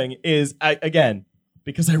following is, again,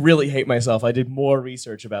 because I really hate myself, I did more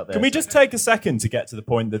research about this. Can we just take a second to get to the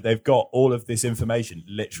point that they've got all of this information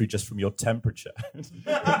literally just from your temperature?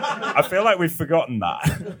 I feel like we've forgotten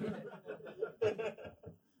that.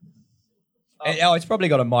 It's probably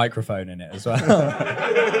got a microphone in it as well.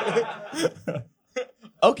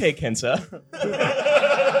 Okay, Kinsa.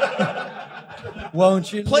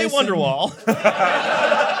 Won't you Play listen? Wonderwall.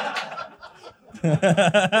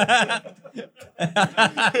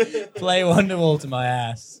 Play Wonderwall to my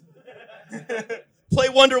ass. Play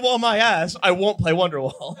Wonderwall my ass. I won't play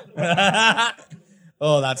Wonderwall.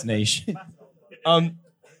 Oh, that's niche.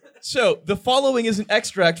 So, the following is an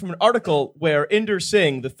extract from an article where Inder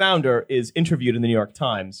Singh, the founder, is interviewed in the New York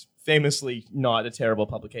Times. Famously not a terrible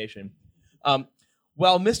publication.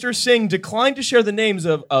 While Mr. Singh declined to share the names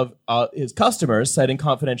of his customers, citing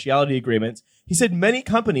confidentiality agreements, he said many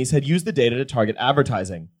companies had used the data to target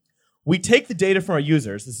advertising. We take the data from our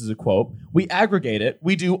users, this is a quote, we aggregate it,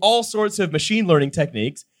 we do all sorts of machine learning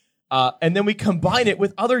techniques, and then we combine it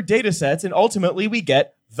with other data sets, and ultimately we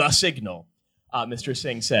get the signal, Mr.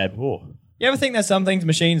 Singh said. You ever think there's some things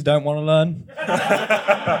machines don't want to learn?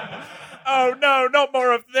 Oh no, not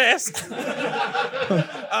more of this.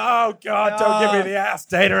 Oh God, don't give me the ass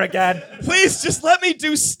data again. Please just let me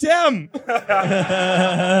do STEM.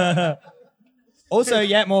 Also,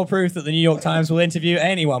 yet more proof that the New York Times will interview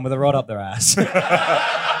anyone with a rod up their ass.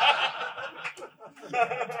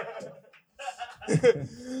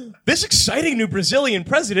 This exciting new Brazilian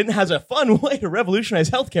president has a fun way to revolutionize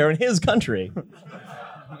healthcare in his country.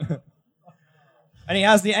 And he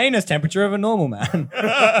has the anus temperature of a normal man.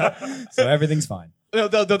 So everything's fine. Though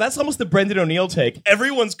that's almost the Brendan O'Neill take.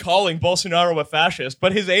 Everyone's calling Bolsonaro a fascist,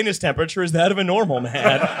 but his anus temperature is that of a normal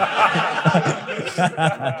man.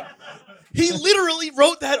 He literally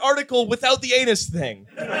wrote that article without the anus thing.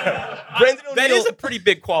 Brendan O'Neill. That is a pretty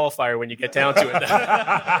big qualifier when you get down to it.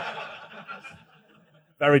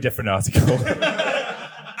 Very different article.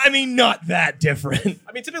 I mean, not that different.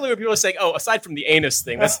 I mean, typically when people are saying, "Oh, aside from the anus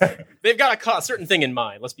thing," they've got a certain thing in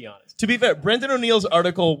mind. Let's be honest. To be fair, Brendan O'Neill's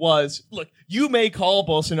article was, look, you may call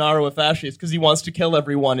Bolsonaro a fascist because he wants to kill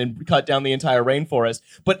everyone and cut down the entire rainforest,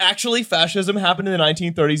 but actually fascism happened in the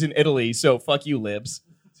 1930s in Italy, so fuck you, libs.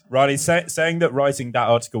 Riley, saying that writing that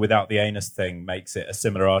article without the anus thing makes it a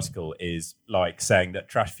similar article is like saying that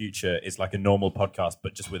Trashfuture is like a normal podcast,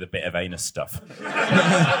 but just with a bit of anus stuff.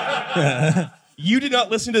 You did not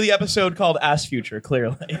listen to the episode called Ass Future,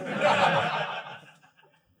 clearly.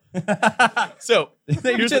 So,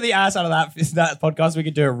 You took the ass out of that podcast. We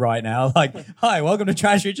could do it right now. Like, hi, welcome to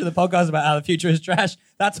Trash Future, the podcast about how the future is trash.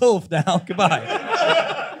 That's all for now. Goodbye.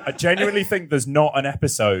 I genuinely think there's not an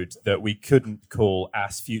episode that we couldn't call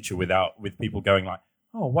Ass Future with people going like,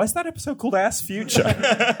 oh, why is that episode called Ass Future?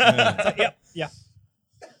 Yeah.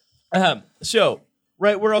 So,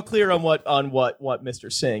 right, we're all clear on what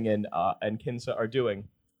Mr. Singh and Kinsa are doing.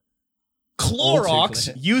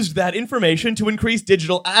 Clorox used that information to increase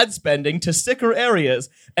digital ad spending to sicker areas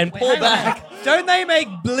and pull back. Don't they make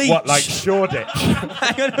bleach? What, like Shoreditch?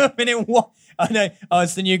 Hang on a minute. What? I know. Oh,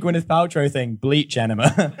 it's the new Gwyneth Paltrow thing. Bleach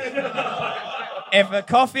enema. If a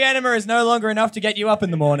coffee enema is no longer enough to get you up in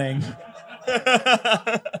the morning.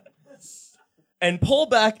 And pull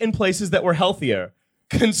back in places that were healthier.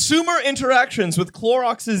 Consumer interactions with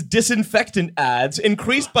Clorox's disinfectant ads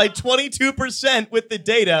increased by 22% with the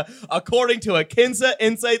data, according to a Kinsa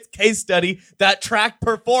Insights case study that tracked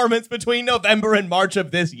performance between November and March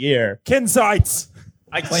of this year. Kinsights!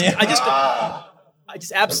 I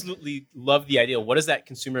just absolutely love the idea. What does that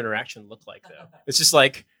consumer interaction look like, though? It's just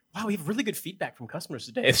like, wow, we have really good feedback from customers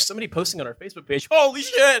today. There's somebody posting on our Facebook page, holy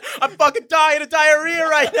shit, I'm fucking dying of diarrhea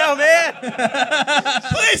right now, man.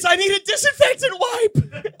 Please, I need a disinfectant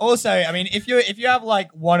wipe. Also, I mean, if you have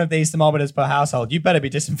like one of these thermometers per household, you better be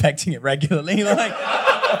disinfecting it regularly. Like,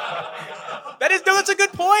 that's a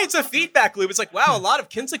good point. It's a feedback loop. It's like, wow, a lot of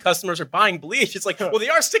Kinsa customers are buying bleach. It's like, well, they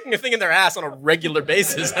are sticking a thing in their ass on a regular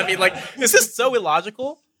basis. I mean, like, is this so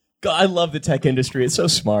illogical? God, I love the tech industry. It's so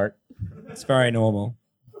smart. it's very normal.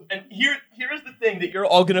 And here is the thing that you're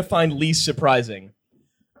all going to find least surprising.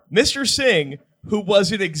 Mr. Singh, who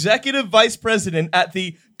was an executive vice president at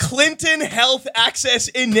the Clinton Health Access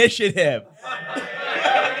Initiative.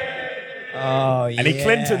 Oh, yeah. Any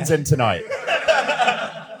Clintons in tonight?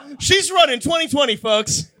 She's running 2020,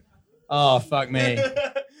 folks. Oh, fuck me.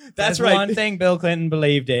 That's There's right. one thing Bill Clinton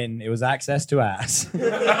believed in. It was access to ass.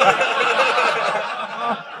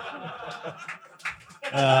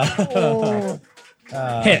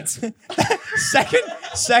 Hit.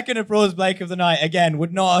 Second applause break of the night. Again,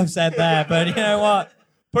 would not have said that, but you know what?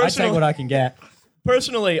 I take what I can get.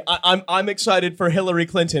 Personally, I'm excited for Hillary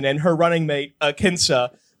Clinton and her running mate, Kinsa,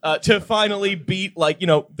 to finally beat,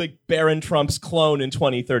 the Barron Trump's clone in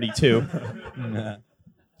 2032.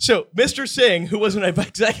 So, Mr. Singh, who was an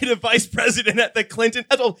executive vice president at the Clinton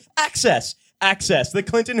Access, the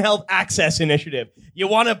Clinton Health Access Initiative. You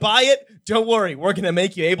want to buy it? Don't worry, we're going to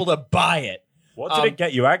make you able to buy it. What did it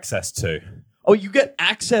get you access to? Oh, you get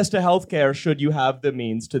access to healthcare should you have the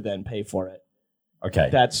means to then pay for it. Okay.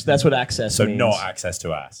 That's what access means. So not access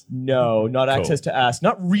to ass. No, not Cool. access to ass.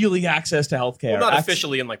 Not really access to healthcare. Well, not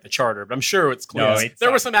officially in the charter, but I'm sure it's clear. No, it's there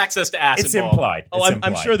like- was some access to ass It's involved. implied. Oh, It's I'm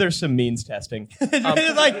implied. sure there's some means testing.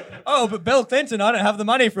 It's like, oh, but Bill Clinton, I don't have the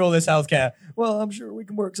money for all this healthcare. Well, I'm sure we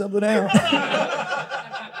can work something out.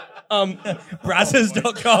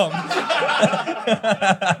 Brazzers.com.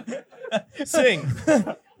 Sing.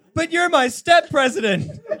 But you're my step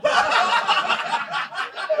president.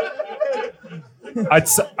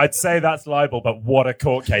 I'd say that's libel, but what a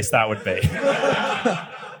court case that would be.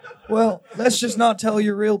 Well, let's just not tell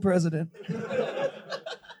your real president.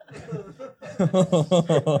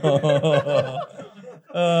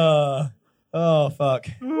 Oh, fuck.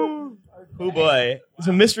 Oh boy.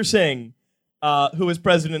 So Mr. Singh who was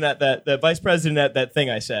president at the vice president at that thing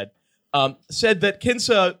I said, said that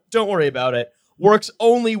Kinsa, don't worry about it, works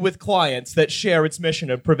only with clients that share its mission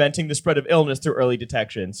of preventing the spread of illness through early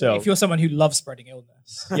detection. So If you're someone who loves spreading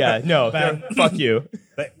illness. yeah, no, fuck you.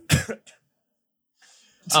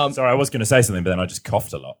 Sorry, I was going to say something, but then I just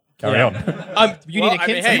coughed a lot. Carry on. You need a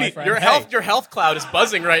Kinsa, my friend. Your health cloud is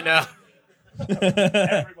buzzing right now.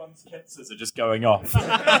 Everyone's kinsers are just going off.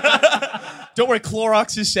 Don't worry,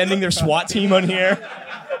 Clorox is sending their SWAT team on here.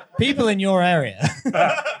 People in your area.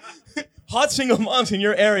 Hot single moms in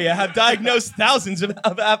your area have diagnosed thousands of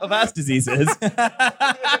ass diseases.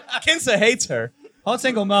 Kinsa hates her. Hot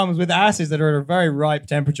single moms with asses that are at a very ripe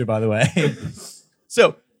temperature, by the way.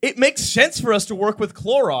 So it makes sense for us to work with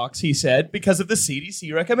Clorox, he said, because of the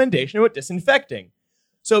CDC recommendation about disinfecting.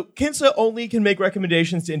 So Kinsa only can make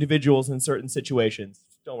recommendations to individuals in certain situations.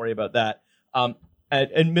 Don't worry about that. And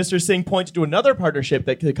Mr. Singh pointed to another partnership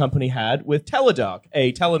that the company had with Teladoc,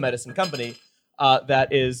 a telemedicine company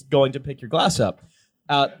that is going to pick your glass up.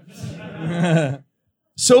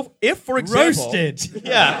 So if, for example... Roasted.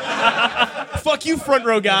 Yeah. Fuck you, front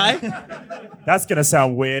row guy. That's going to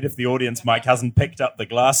sound weird if the audience mic hasn't picked up the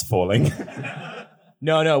glass falling.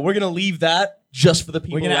 No, we're going to leave that just for the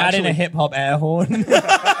people We're going to add in a hip-hop air horn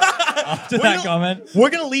after that comment. We're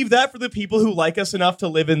going to leave that for the people who like us enough to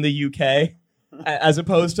live in the UK, as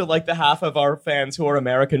opposed to like the half of our fans who are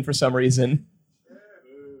American for some reason.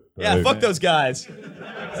 Yeah, fuck those guys.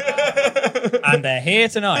 And they're here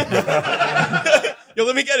tonight. Yo,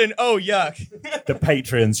 let me get an oh, yuck. The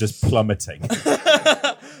Patreon's just plummeting.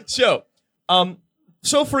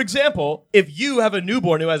 So, for example, if you have a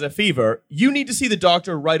newborn who has a fever, you need to see the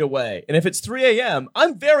doctor right away. And if it's 3 a.m.,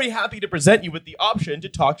 I'm very happy to present you with the option to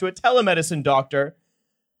talk to a telemedicine doctor.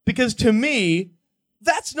 Because to me,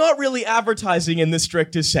 that's not really advertising in the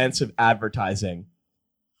strictest sense of advertising.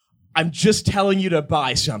 I'm just telling you to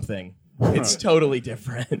buy something. It's totally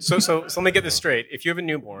different. So let me get this straight. If you have a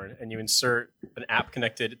newborn and you insert an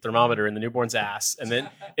app-connected thermometer in the newborn's ass, and then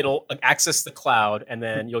it'll access the cloud, and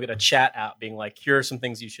then you'll get a chat out being like, here are some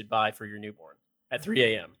things you should buy for your newborn at 3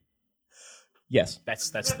 a.m. Yes.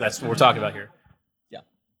 That's what we're talking about here. Yeah.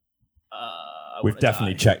 We've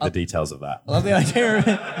definitely checked the details of that. I love the idea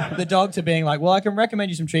of the doctor being like, well, I can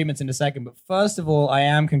recommend you some treatments in a second, but first of all, I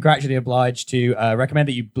am contractually obliged to recommend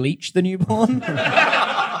that you bleach the newborn.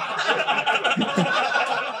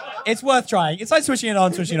 It's worth trying. It's like switching it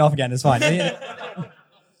on, switching it off again. It's fine. Yeah,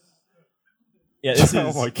 this is...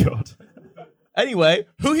 Oh my God. Anyway,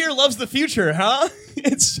 who here loves the future, huh?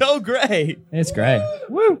 It's so great. It's great.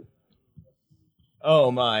 Woo.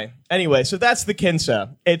 Oh my. Anyway, so that's the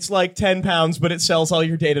Kinsa. It's like £10, but it sells all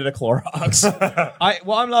your data to Clorox.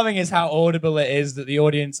 What I'm loving is how audible it is that the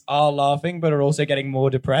audience are laughing, but are also getting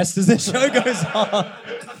more depressed as the show goes on.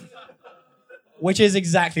 Which is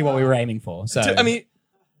exactly what we were aiming for. So I mean,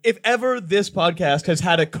 if ever this podcast has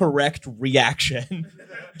had a correct reaction,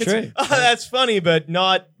 true. That's funny, but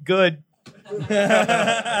not good.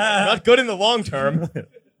 Not good in the long term.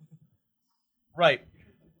 Right.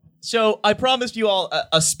 So I promised you all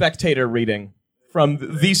a spectator reading from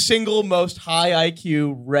the single most high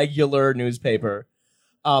IQ regular newspaper.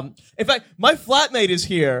 In fact, my flatmate is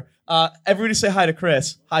here. Everybody say hi to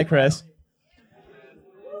Chris. Hi, Chris.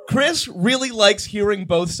 Chris really likes hearing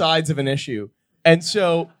both sides of an issue. And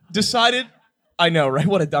so decided, I know, right?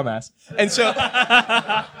 What a dumbass. And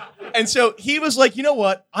so he was like, you know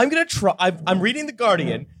what? I'm going to try. I'm reading The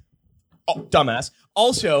Guardian. Oh, dumbass.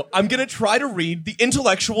 Also, I'm going to try to read the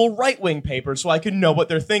intellectual right-wing paper so I can know what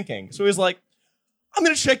they're thinking. So he was like, I'm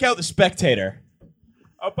going to check out The Spectator.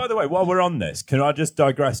 Oh, by the way, while we're on this, can I just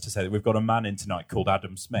digress to say that we've got a man in tonight called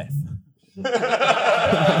Adam Smith.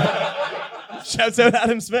 Shouts out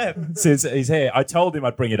Adam Smith. Since he's here, I told him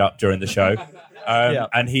I'd bring it up during the show,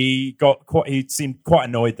 and he seemed quite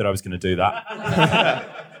annoyed that I was going to do that.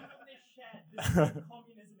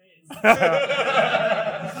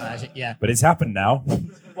 Yeah. But it's happened now.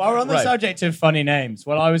 While we're on the subject of funny names,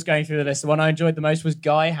 while I was going through the list, the one I enjoyed the most was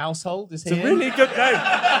Guy Household. Is he? It's a really good name.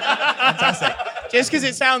 Fantastic. Just because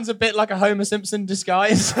it sounds a bit like a Homer Simpson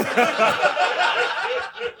disguise.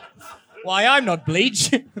 Why, I'm not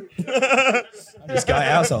Bleach. I'm just Guy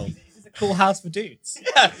Household. It's a cool house for dudes.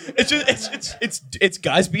 Yeah, it's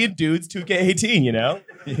guys being dudes 2K18, you know?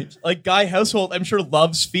 Like Guy Household, I'm sure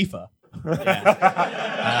loves FIFA.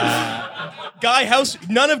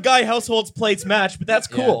 None of Guy Household's plates match, but that's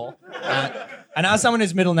cool. And as someone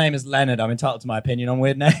whose middle name is Leonard, I'm entitled to my opinion on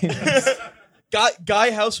weird names.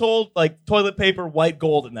 Guy Household, like toilet paper, white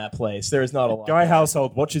gold in that place. There is not a lot. Guy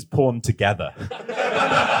Household watches porn together.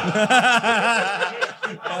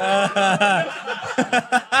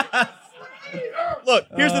 Look,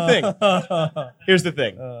 here's the thing. Here's the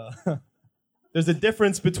thing. There's a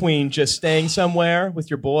difference between just staying somewhere with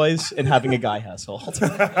your boys and having a guy household.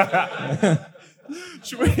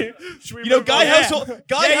 Should we Guy household.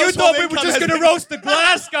 You thought we were just going to roast the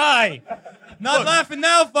glass guy. Not laughing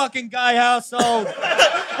now, fucking guy household.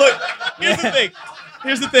 Look,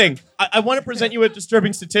 here's the thing. I want to present you a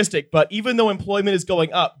disturbing statistic, but even though employment is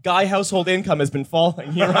going up, guy household income has been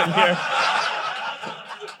falling year on year.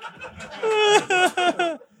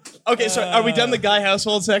 Okay, so are we done the guy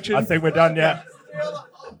household section? I think we're done, yeah.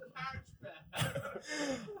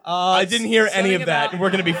 I didn't hear any of that.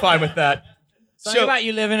 We're going to be fine with that. Something about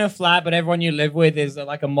you live in a flat, but everyone you live with is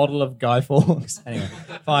like a model of Guy Fawkes. Anyway,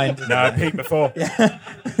 fine. No, Pete before.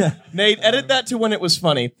 Nate, edit that to when it was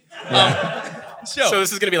funny. So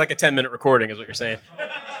this is going to be like a 10-minute recording, is what you're saying.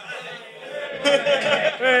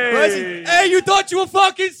 Hey, you thought you were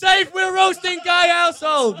fucking safe? We're roasting Guy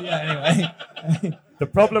household. Yeah, anyway. The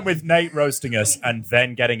problem with Nate roasting us and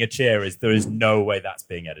then getting a cheer is there is no way that's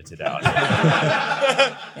being edited out.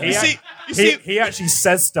 He actually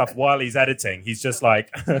says stuff while he's editing. He's just like,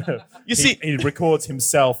 he records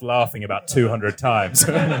himself laughing about 200 times.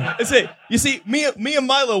 You see, me and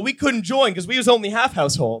Milo, we couldn't join because we was only half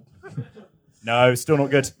household. No, still not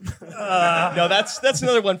good. No, that's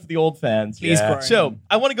another one for the old fans. Please, Yeah. So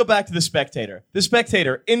I want to go back to The Spectator. The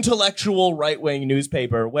Spectator, intellectual right-wing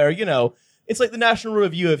newspaper where, it's like the National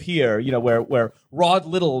Review of here, where Rod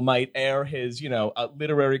Little might air his,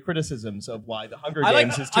 literary criticisms of why the Hunger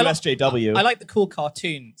Games is too SJW. I like the cool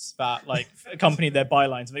cartoons that accompany their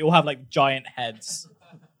bylines. They all have giant heads.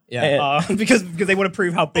 Yeah. Because they want to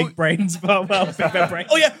prove how big brains, how big their brains.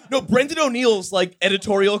 Oh yeah, no. Brendan O'Neill's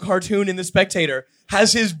editorial cartoon in The Spectator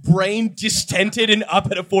has his brain distended and up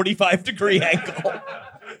at a 45-degree angle.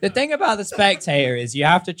 The thing about The Spectator is you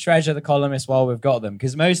have to treasure the columnists while we've got them,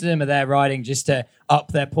 because most of them are there writing just to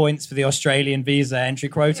up their points for the Australian visa entry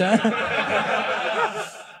quota.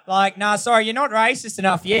 Sorry, you're not racist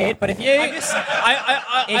enough yet, but if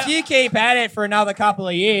you keep at it for another couple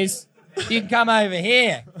of years, you can come over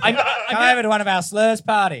here. Come over to one of our slurs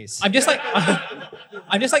parties. I'm just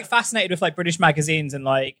fascinated with British magazines and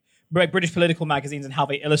British political magazines and how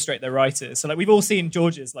they illustrate their writers. So we've all seen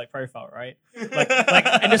George's profile, right?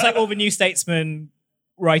 And just all the New Statesman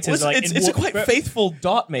writers. Well, it's a quite faithful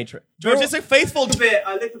dot matrix. George, it's a faithful.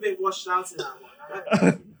 A little bit washed out in that one.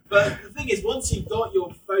 Right? But the thing is, once you've got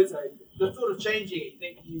your photo, the thought of changing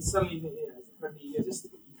it, you suddenly think, it's incredibly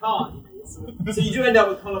egotistical. You can't. So you do end up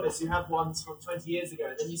with columnists who have ones from 20 years ago,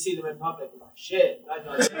 and then you see them in public, and like, shit, that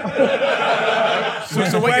guy's...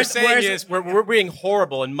 So what you're saying is we're being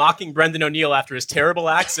horrible and mocking Brendan O'Neill after his terrible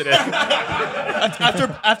accident.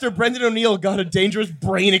 after Brendan O'Neill got a dangerous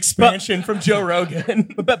brain expansion from Joe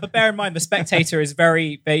Rogan. But bear in mind, The Spectator is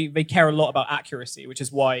they care a lot about accuracy, which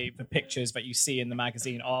is why the pictures that you see in the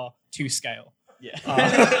magazine are to scale. Yeah.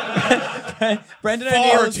 Brendan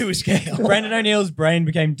Far to scale. Brendan O'Neill's brain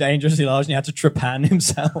became dangerously large and he had to trepan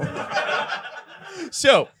himself.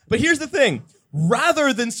 So, but here's the thing.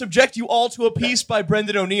 Rather than subject you all to a piece by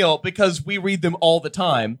Brendan O'Neill, because we read them all the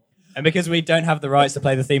time, and because we don't have the rights to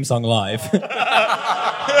play the theme song live.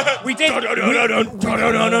 We did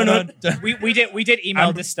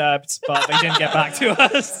email Disturbed, but they didn't get back to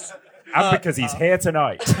us. And because he's here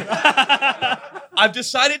tonight. I've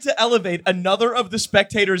decided to elevate another of The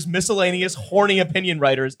Spectator's miscellaneous horny opinion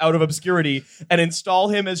writers out of obscurity and install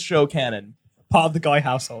him as show canon. Part of the Guy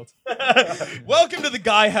household. Welcome to the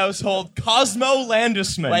Guy household, Cosmo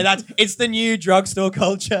Landisman. Wait, it's the new drugstore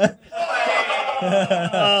culture. Who's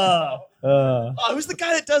the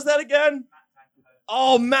guy that does that again?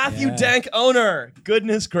 Oh, Matthew Dank Owner.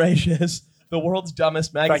 Goodness gracious. The world's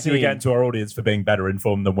dumbest magazine. Thank you again to our audience for being better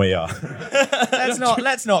informed than we are.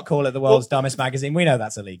 Let's not call it the world's dumbest magazine. We know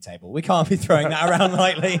that's a league table. We can't be throwing that around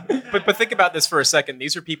lightly. But think about this for a second.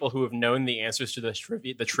 These are people who have known the answers to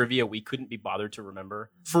the trivia we couldn't be bothered to remember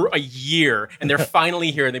for a year, and they're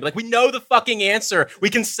finally here, and they'd be like, "We know the fucking answer. We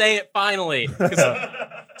can say it finally."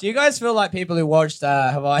 Do you guys feel like people who watched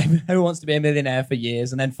Who Wants to Be a Millionaire for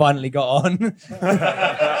years and then finally got on?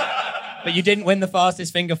 But you didn't win the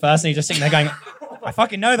fastest finger first, and you're just sitting there going, I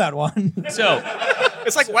fucking know that one. So,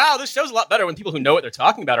 it's like, wow, this show's a lot better when people who know what they're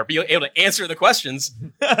talking about are able to answer the questions.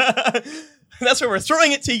 That's why we're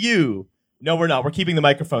throwing it to you. No, we're not. We're keeping the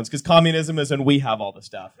microphones because communism is and we have all the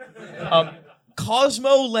stuff.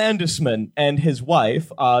 Cosmo Landisman and his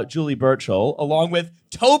wife, Julie Burchill, along with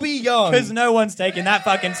Toby Young. Because no one's taking that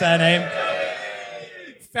fucking surname.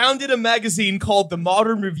 Founded a magazine called The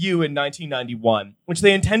Modern Review in 1991, which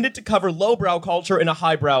they intended to cover lowbrow culture in a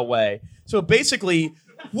highbrow way. So basically,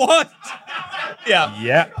 what?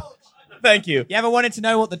 Yeah. Thank you. You ever wanted to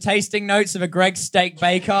know what the tasting notes of a Greg's Steak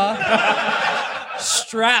Bake are?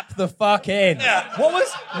 Strap the fuck in. What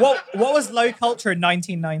was low culture in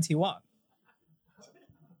 1991?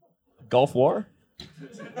 Gulf War?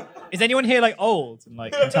 Is anyone here like old and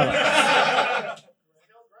like can tell us?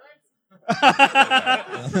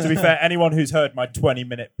 To be fair, anyone who's heard my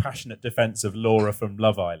 20-minute passionate defense of Laura from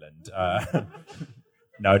Love Island,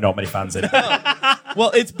 no, not many fans in.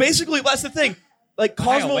 Well, it's basically, that's the thing. Like,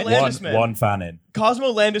 Cosmo Landisman. One fan in.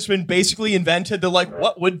 Cosmo Landisman basically invented the, like,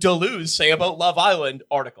 what would Deleuze say about Love Island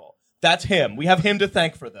article. That's him. We have him to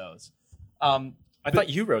thank for those. I thought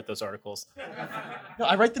you wrote those articles. No,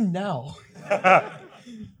 I write them now.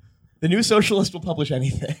 The New Socialist will publish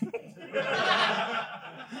anything.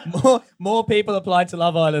 More people applied to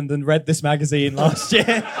Love Island than read this magazine last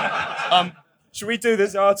year. Should we do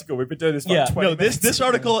this article? We've been doing this for 20 minutes. This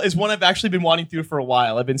article is one I've actually been wanting to do for a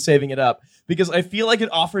while. I've been saving it up because I feel like it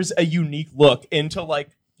offers a unique look into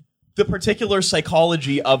like the particular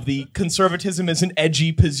psychology of the conservatism as an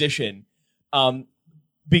edgy position.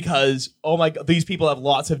 Because, oh my God, these people have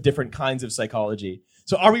lots of different kinds of psychology.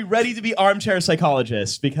 So are we ready to be armchair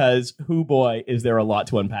psychologists? Because, hoo boy, is there a lot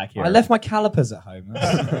to unpack here. I left my calipers at home.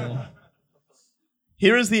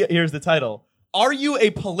 Here's the title. Are you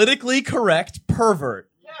a politically correct pervert?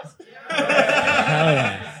 Yes.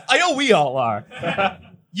 I know we all are.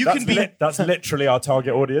 That's literally our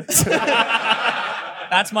target audience.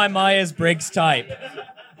 That's my Myers-Briggs type.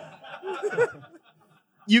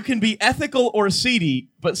 You can be ethical or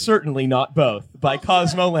seedy, but certainly not both, by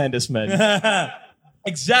Cosmo Landisman.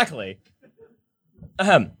 Exactly.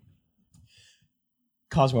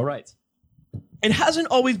 Cosmo writes, it hasn't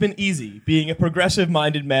always been easy being a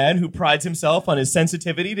progressive-minded man who prides himself on his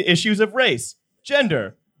sensitivity to issues of race,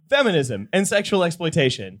 gender, feminism, and sexual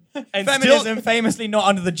exploitation. And Feminism famously not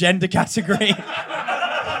under the gender category.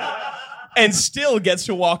 and still gets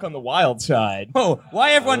to walk on the wild side. Oh,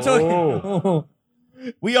 why everyone talking?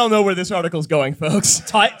 We all know where this article's going, folks.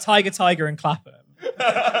 Tiger, and Clapham.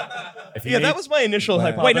 That was my initial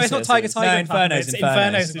hypothesis. Wait, no, it's not Tiger, and Clapham. Infernos, It's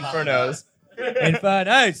Infernos. Infernos.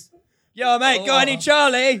 Infernos. Yo, mate, got any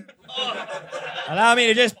Charlie? Allow me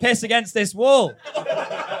to just piss against this wall.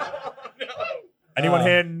 Anyone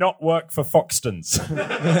here not work for Foxtons?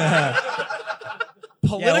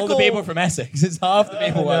 All the people from Essex. It's half the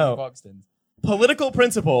people work for Foxtons. Political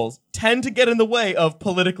principles tend to get in the way of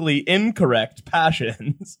politically incorrect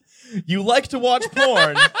passions. You like to watch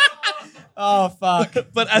porn. Oh, fuck.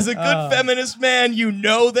 But as a good feminist man, you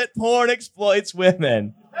know that porn exploits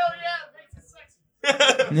women. Hell yeah, it makes it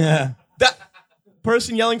sexy. Yeah. That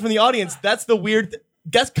person yelling from the audience, that's the weird...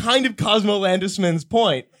 That's kind of Cosmo Landisman's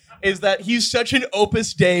point, is that he's such an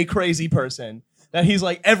Opus Dei crazy person that he's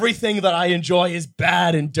like, everything that I enjoy is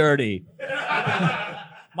bad and dirty.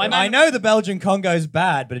 I know the Belgian Congo's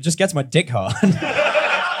bad, but it just gets my dick hard.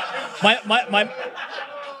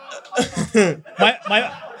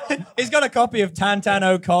 He's got a copy of Tan Tan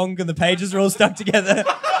O Kong and the pages are all stuck together.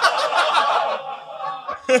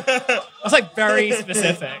 That's like very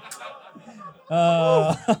specific.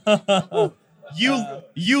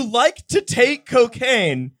 You like to take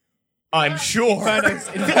cocaine, I'm sure.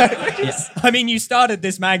 Yes. I mean, you started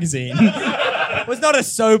this magazine. It was not a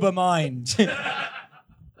sober mind.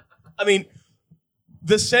 I mean,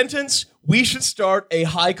 the sentence, we should start a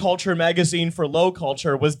high culture magazine for low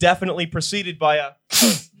culture, was definitely preceded by a...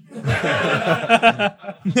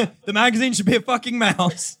 The magazine should be a fucking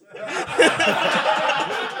mouse.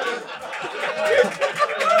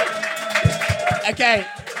 Okay.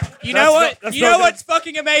 You know what? You know what's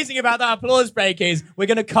fucking amazing about that applause break is we're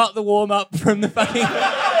going to cut the warm-up from the fucking...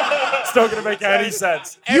 It's not going to make any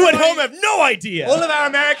sense. You at home have no idea. All of our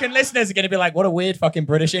American listeners are going to be like, what a weird fucking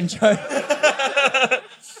British intro.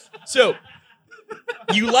 So,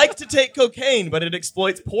 you like to take cocaine, but it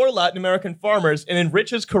exploits poor Latin American farmers and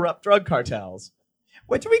enriches corrupt drug cartels.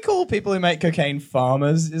 What do we call people who make cocaine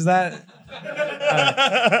farmers? Is that...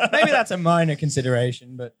 maybe that's a minor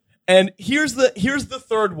consideration, but... And here's the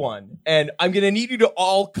third one, and I'm going to need you to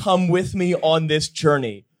all come with me on this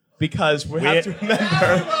journey, because we have to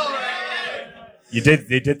remember... You did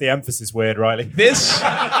the emphasis weird, Riley. This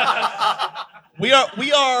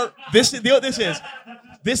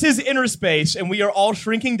is inner space, and we are all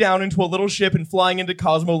shrinking down into a little ship and flying into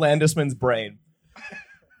Cosmo Landisman's brain.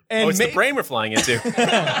 And it's the brain we're flying into.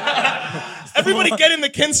 Everybody get in the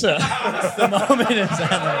Kinsa. The moment is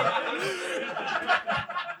happening.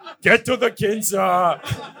 Get to the Kinsa.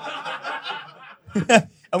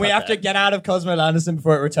 And we have to get out of Cosmo Landisman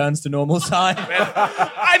before it returns to normal size.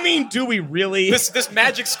 I mean, do we really? This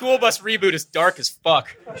Magic School Bus reboot is dark as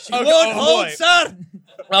fuck. Hold, sir!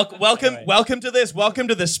 Welcome to this. Welcome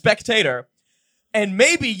to The Spectator. And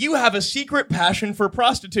maybe you have a secret passion for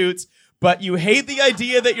prostitutes, but you hate the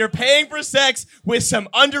idea that you're paying for sex with some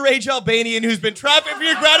underage Albanian who's been trafficked for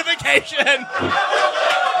your gratification.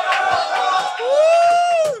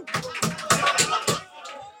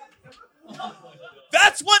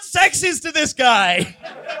 That's what sex is to this guy.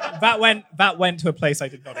 That went to a place I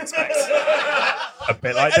did not expect. A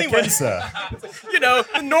bit like the cancer. You know,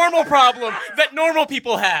 the normal problem that normal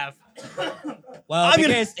people have. Well,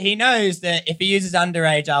 because he knows that if he uses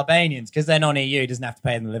underage Albanians, because they're non-EU, he doesn't have to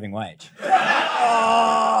pay them the living wage.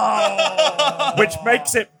 Which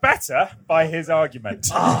makes it better by his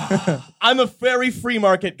argument. I'm a very free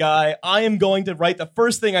market guy. I am going to write the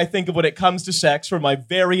first thing I think of when it comes to sex for my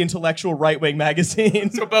very intellectual right-wing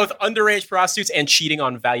magazine. So both underage prostitutes and cheating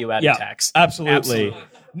on value-added tax. Absolutely.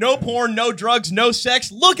 No porn, no drugs, no sex.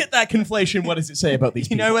 Look at that conflation. What does it say about these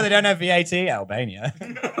people? You know where they don't have VAT? Albania. They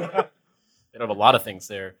don't have a lot of things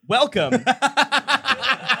there. Welcome. They're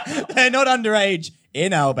not underage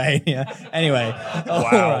in Albania. Anyway. All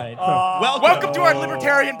right. Welcome to our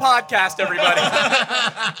libertarian podcast, everybody.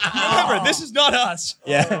 Remember, this is not us.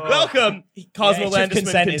 Yeah. Welcome, Cosmo it's just Landisman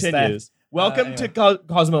consent is continues. Welcome anyway. to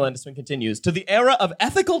Cosmo Landisman continues to the era of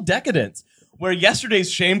ethical decadence, where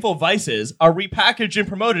yesterday's shameful vices are repackaged and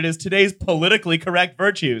promoted as today's politically correct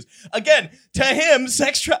virtues. Again, to him,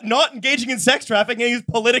 not engaging in sex trafficking is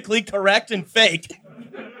politically correct and fake.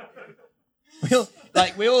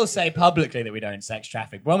 We all say publicly that we don't sex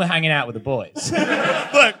traffic when we're hanging out with the boys.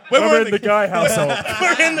 Look, when We're in the guy household.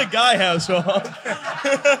 We're in the guy household.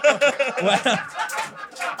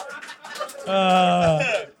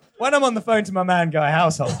 When I'm on the phone to my man guy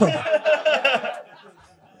household.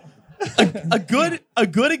 A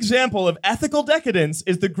good example of ethical decadence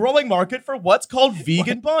is the growing market for what's called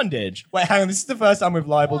vegan bondage. Wait, hang on. This is the first time we've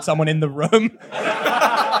libeled someone in the room.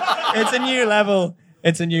 It's a new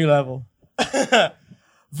level.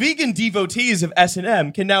 Vegan devotees of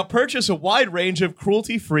S&M can now purchase a wide range of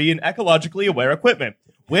cruelty-free and ecologically aware equipment.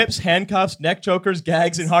 Whips, handcuffs, neck chokers,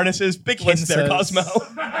 gags, and harnesses. Big list there, Cosmo.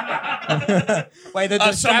 Wait,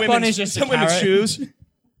 the strap-on is just a carrot. Women's shoes.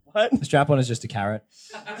 What? The strap-on is just a carrot.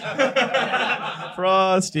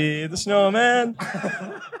 Frosty the Snowman.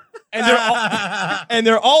 And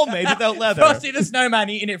they're all made without leather. Frosty the Snowman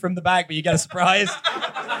eating it from the back, but you get a surprise.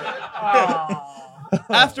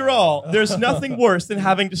 After all, there's nothing worse than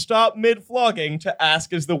having to stop mid-flogging to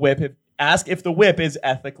ask if the whip is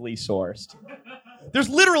ethically sourced. There's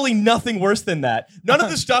literally nothing worse than that. None of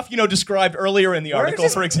the stuff described earlier in the article,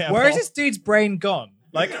 for example. Where is this dude's brain gone?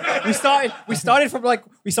 Like we started from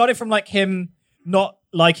him not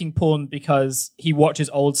liking porn because he watches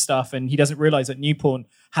old stuff and he doesn't realize that new porn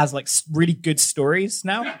has really good stories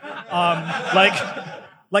now.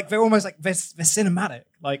 Like they're almost they're cinematic.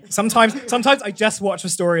 Like sometimes I just watch a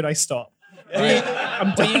story and I stop.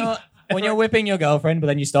 I'm done. When you're whipping your girlfriend, but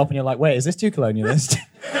then you stop and you're like, wait, is this too colonialist?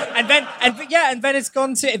 and then it's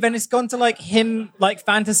gone to him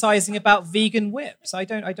fantasizing about vegan whips. I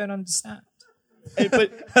don't understand.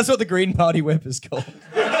 But that's what the Green Party whip is called.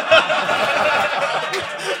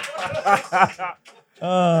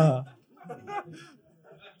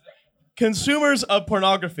 Consumers of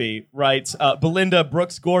pornography, writes Belinda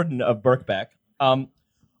Brooks Gordon of Birkbeck,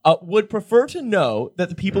 would prefer to know that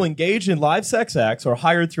the people engaged in live sex acts or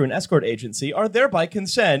hired through an escort agency are thereby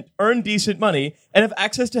consent, earn decent money, and have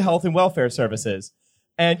access to health and welfare services.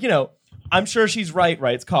 And, I'm sure she's right,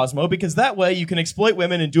 writes Cosmo, because that way you can exploit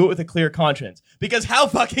women and do it with a clear conscience. Because how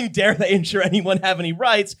fucking dare they ensure anyone have any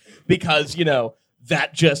rights? Because,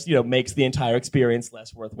 that just, makes the entire experience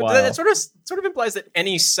less worthwhile. But that sort of implies that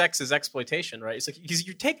any sex is exploitation, right? It's because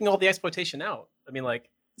you're taking all the exploitation out. I mean,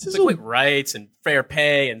 it's like rights and fair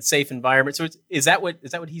pay and safe environment. So is that what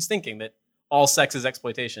he's thinking, that all sex is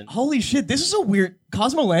exploitation? Holy shit, this is a weird...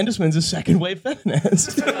 Cosmo Landisman's a second-wave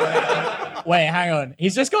feminist. Wait, hang on.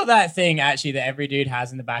 He's just got that thing, actually, that every dude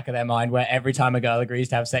has in the back of their mind where every time a girl agrees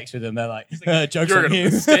to have sex with them, they're like, joke's on you.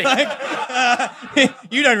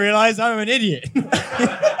 You don't realize I'm an idiot.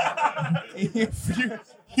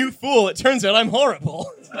 You fool, it turns out I'm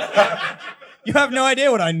horrible. You have no idea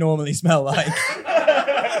what I normally smell like.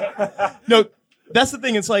 No, that's the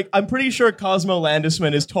thing. It's I'm pretty sure Cosmo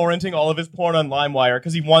Landisman is torrenting all of his porn on LimeWire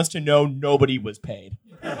because he wants to know nobody was paid.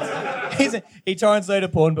 He torrents a load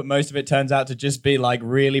of porn, but most of it turns out to just be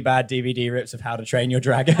really bad DVD rips of How to Train Your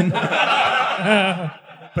Dragon.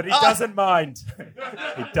 But he doesn't mind.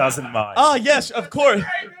 He doesn't mind. Ah, yes, of course.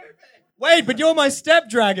 Wait, but you're my step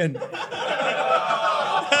dragon.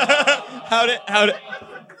 How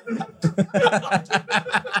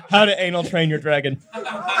to anal train your dragon.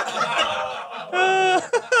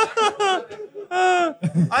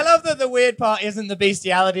 I love that the weird part isn't the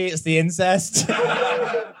bestiality, it's the incest.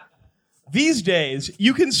 These days,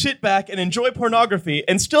 you can sit back and enjoy pornography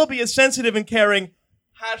and still be a sensitive and caring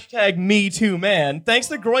 #MeTooMan thanks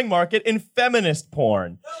to the growing market in feminist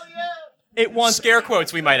porn. Oh, yeah. It wants... Scare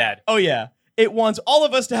quotes, we might add. Oh, yeah. It wants all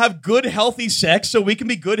of us to have good, healthy sex so we can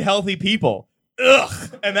be good, healthy people.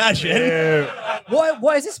 Ugh, imagine.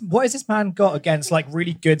 What is this man got against like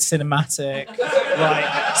really good cinematic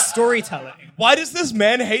like storytelling? Why does this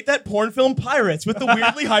man hate that porn film Pirates with the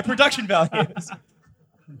weirdly high production values?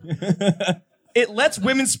 It lets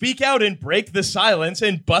women speak out and break the silence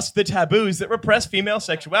and bust the taboos that repress female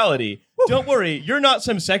sexuality. Don't worry, you're not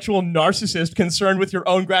some sexual narcissist concerned with your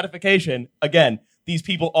own gratification. Again, these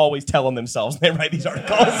people always tell on themselves when they write these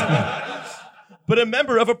articles. But a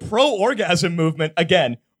member of a pro-orgasm movement,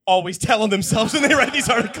 again, always tell on themselves when they write these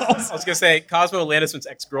articles. I was going to say, Cosmo Landisman's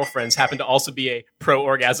ex-girlfriends happen to also be a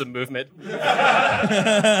pro-orgasm movement. No,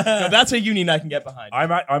 that's a union I can get behind.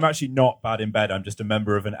 I'm actually not bad in bed. I'm just a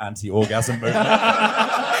member of an anti-orgasm movement.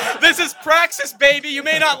 This is praxis, baby. You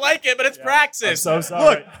may not like it, but it's praxis. I'm so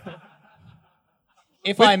sorry. Look.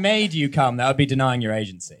 If I made you come, that would be denying your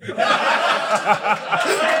agency.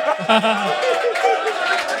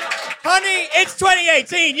 Honey, it's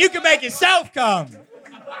 2018. You can make yourself come.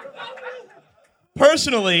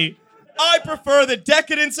 Personally, I prefer the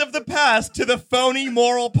decadence of the past to the phony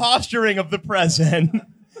moral posturing of the present.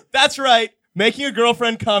 That's right. Making a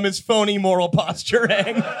girlfriend come is phony moral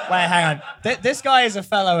posturing. Wait, hang on. This guy is a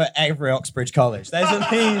fellow at every Oxbridge College. There's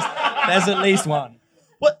at least one.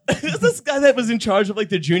 What? Is this guy that was in charge of like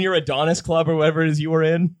the Junior Adonis Club or whatever it is you were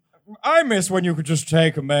in? I miss when you could just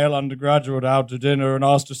take a male undergraduate out to dinner and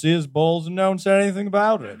ask to see his balls and no one said anything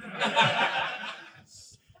about it.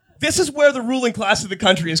 This is where the ruling class of the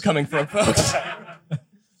country is coming from, folks.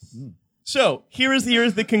 So here's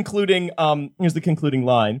the concluding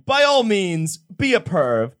line. By all means, be a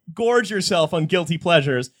perv, gorge yourself on guilty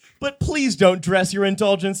pleasures, but please don't dress your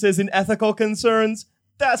indulgences in ethical concerns.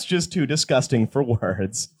 That's just too disgusting for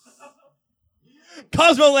words.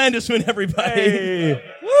 Cosmo Landisman, everybody. Hey.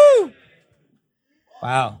 Woo!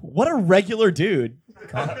 Wow. What a regular dude.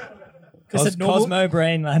 Cosmo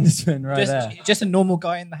Brain Landisman right there. Just a normal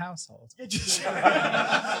guy in the household. Just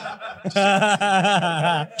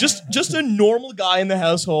a normal guy in the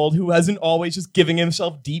household who hasn't always just giving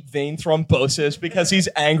himself deep vein thrombosis because he's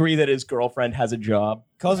angry that his girlfriend has a job.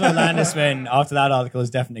 Cosmo Landisman, after that article, is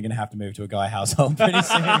definitely going to have to move to a guy household pretty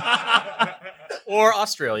soon. Or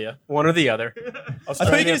Australia. One or the other. I thought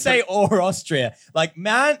you were going to say or Austria. Like,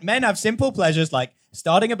 men have simple pleasures like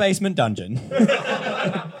starting a basement dungeon.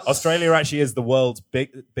 Australia actually is the world's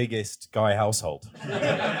biggest guy household.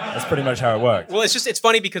 That's pretty much how it works. Well, it's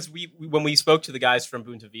funny because when we spoke to the guys from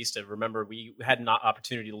Bunta Vista, remember we had an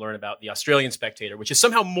opportunity to learn about the Australian Spectator, which is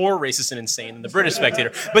somehow more racist and insane than the British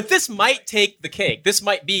Spectator. But this might take the cake. This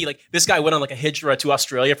might be like this guy went on like a hijra to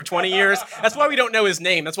Australia for 20 years. That's why we don't know his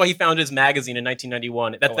name. That's why he founded his magazine in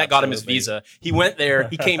 1991. That got him his visa. He went there.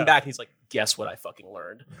 He came back. And he's like, guess what I fucking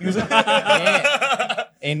learned. Yeah.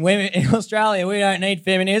 In Australia, we don't need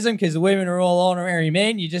feminism because the women are all honorary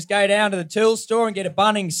men. You just go down to the tool store and get a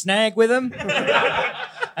Bunnings snag with them.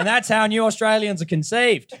 And that's how new Australians are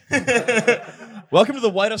conceived. Welcome to the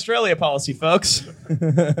White Australia policy, folks.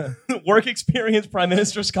 Work experience Prime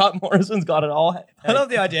Minister Scott Morrison's got it all. I love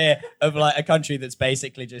the idea of like a country that's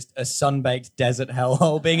basically just a sun-baked desert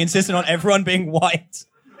hellhole being insistent on everyone being white.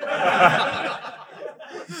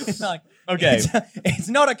 It's like, okay, it's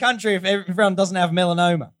not a country if everyone doesn't have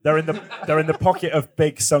melanoma. They're in the pocket of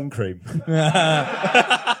big sun cream.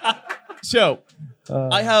 So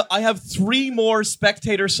I have 3 more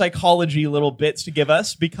spectator psychology little bits to give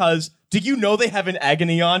us because did you know they have an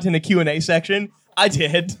agony aunt in the Q&A section? I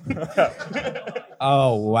did.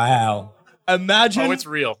 Oh wow! Imagine. Oh, it's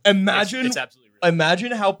real. Imagine. It's absolutely real.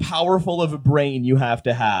 Imagine how powerful of a brain you have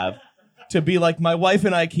to be like, my wife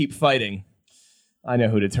and I keep fighting. I know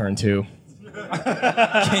who to turn to.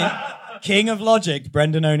 King of Logic,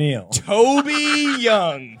 Brendan O'Neill. Toby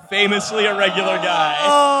Young, famously a regular guy.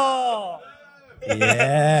 Oh,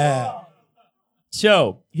 yeah.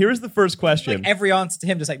 So, here's the first question. Like every answer to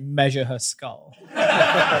him just like measure her skull. No,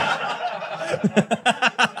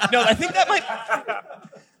 I think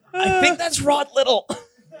that's Rod Little.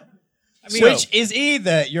 I mean, which is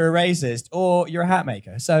either you're a racist or you're a hat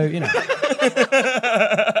maker. So, you know.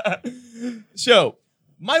 So,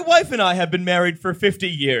 my wife and I have been married for 50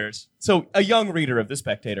 years. So, a young reader of The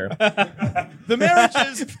Spectator. The marriage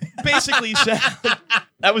is basically sound.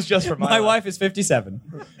 That was just for My wife is 57.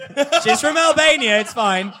 She's from Albania. It's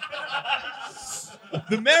fine.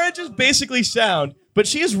 The marriage is basically sound, but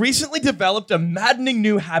she has recently developed a maddening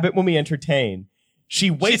new habit when we entertain. She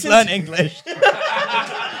waits. She's learned English.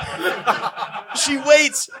 She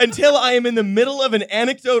waits until I am in the middle of an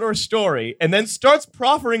anecdote or story, and then starts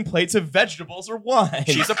proffering plates of vegetables or wine.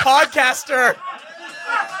 She's a podcaster.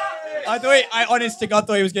 I honest to God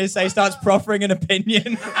thought he was going to say starts proffering an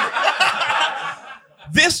opinion.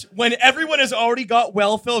 This when everyone has already got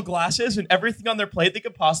well-filled glasses and everything on their plate they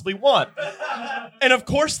could possibly want. And of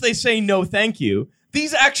course they say no thank you.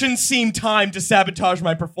 These actions seem timed to sabotage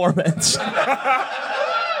my performance. But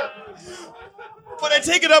I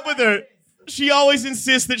take it up with her. She always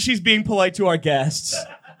insists that she's being polite to our guests.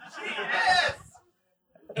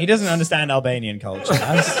 He doesn't understand Albanian culture.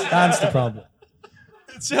 That's the problem.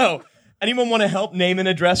 So, anyone want to help name and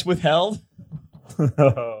address withheld?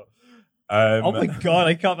 Oh my god,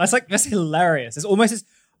 I can't. That's hilarious. It's almost as.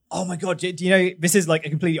 Oh my god, do you know this is like a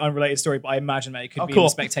completely unrelated story, but I imagine that it could be in The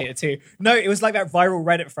Spectator too. No, it was like that viral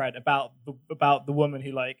Reddit thread about the woman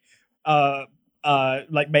who like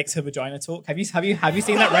makes her vagina talk. Have you seen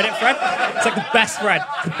that Reddit thread? It's like the best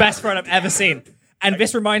thread I've ever seen. And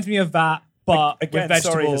this reminds me of that, but Again, with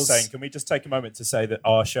sorry, vegetables. Hussein, can we just take a moment to say that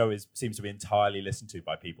our show seems to be entirely listened to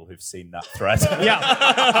by people who've seen that thread?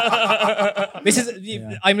 Yeah. This is.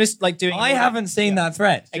 I'm just like doing. I haven't seen that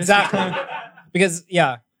thread. Exactly. Because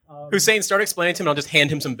Hussein, start explaining to him and I'll just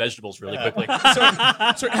hand him some vegetables really quickly.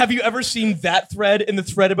 So have you ever seen that thread in the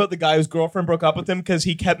thread about the guy whose girlfriend broke up with him because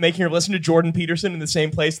he kept making her listen to Jordan Peterson in the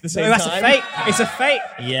same place at the same that's time? a fake. It's a fake.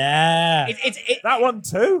 Yeah. That one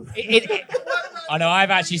too? I know,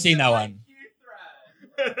 I've actually seen that one.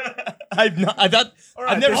 I've never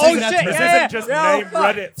this seen isn't- that shit, thread. This yeah. isn't just Yeah, name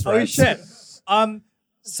fuck. Reddit Oh threads. shit.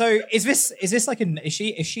 So is this like is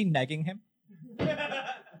she negging him?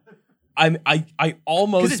 I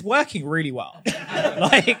almost Because it's working really well.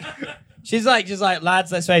 Like She's like,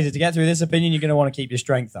 lads, let's face it, to get through this opinion, you're going to want to keep your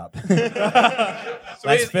strength up.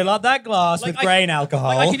 Let's fill up that glass with grain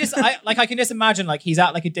alcohol. I can just imagine like he's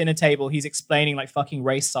at like a dinner table, he's explaining like fucking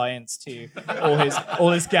race science to all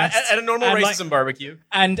his guests At a normal and, racism barbecue.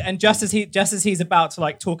 and just as he's about to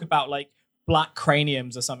like talk about like black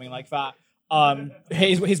craniums or something like that,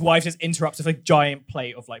 his wife just interrupts with a giant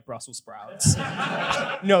plate of like Brussels sprouts.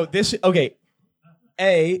 No, this okay.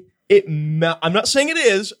 I'm not saying it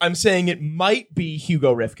is. I'm saying it might be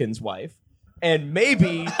Hugo Rifkin's wife, and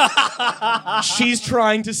maybe she's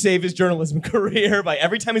trying to save his journalism career by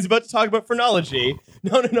every time he's about to talk about phrenology.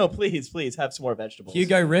 No, please have some more vegetables.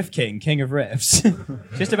 Hugo Rifkin, king of riffs.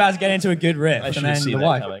 Just about to get into a good riff. I And should have then seen the that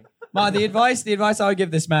wife. coming. Ma, the advice I would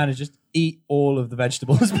give this man is just eat all of the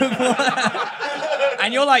vegetables before.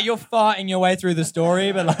 And you're farting your way through the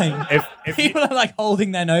story, but like If people are like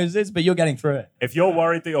holding their noses, but you're getting through it. If you're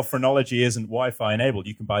worried that your phrenology isn't Wi-Fi enabled,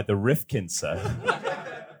 you can buy the Rifkin set.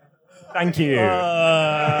 Thank you.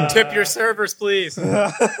 Tip your servers, please. Oh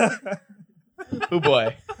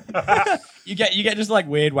boy. You get just like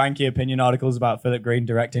weird wanky opinion articles about Philip Green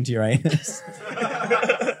direct into your anus.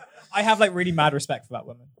 I have like really mad respect for that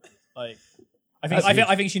woman. Like,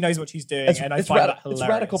 I think she knows what she's doing, and I find that hilarious. It's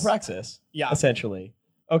radical praxis. Yeah. Essentially.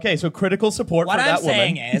 Okay, so critical support What for I'm that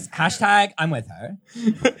saying woman. is, hashtag I'm with her.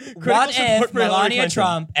 Critical What support if for Hillary Melania Clinton.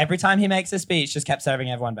 Trump, every time he makes a speech, just kept serving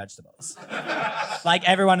everyone vegetables? Like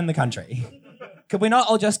everyone in the country. Could we not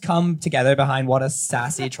all just come together behind what a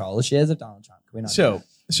sassy troll she is of Donald Trump? Could we not do that?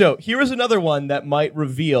 So here is another one that might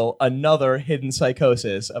reveal another hidden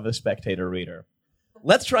psychosis of a Spectator reader.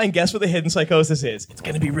 Let's try and guess what the hidden psychosis is. It's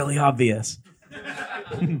going to be really obvious.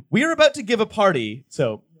 We are about to give a party,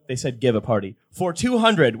 so they said give a party, for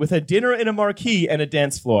 200 with a dinner in a marquee and a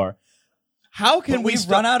dance floor. How can we We've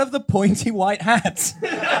run out of the pointy white hats.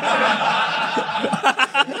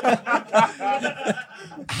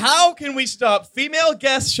 How can we stop female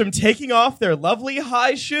guests from taking off their lovely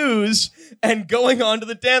high shoes and going onto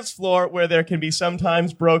the dance floor where there can be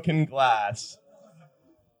sometimes broken glass?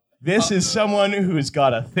 This is someone who's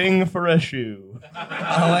got a thing for a shoe.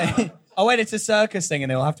 Oh wait, it's a circus thing,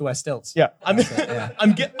 and they'll have to wear stilts. Yeah,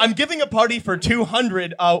 I'm giving a party for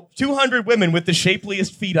 200 women with the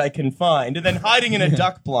shapeliest feet I can find, and then hiding in a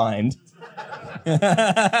duck blind.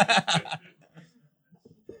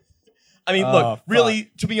 I mean, look,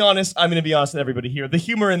 really, to be honest, I'm going to be honest with everybody here. The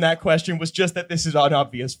humor in that question was just that this is an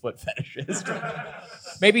obvious foot fetishist.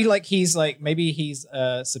 Maybe he's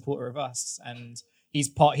a supporter of us, and he's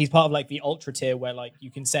part of like the ultra tier where like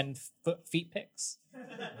you can send feet pics,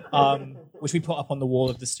 which we put up on the wall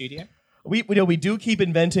of the studio. We do keep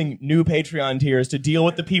inventing new Patreon tiers to deal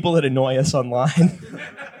with the people that annoy us online.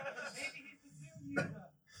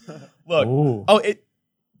 Look,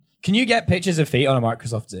 Can you get pictures of feet on a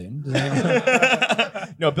Microsoft Zoom? Does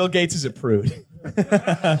anyone- No, Bill Gates is a prude.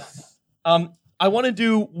 I want to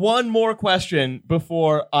do one more question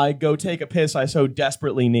before I go take a piss I so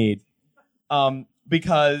desperately need.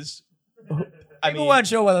 Because People weren't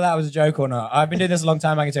sure whether that was a joke or not. I've been doing this a long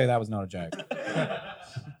time. I can tell you that was not a joke.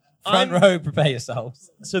 Front row, prepare yourselves.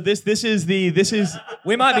 So this is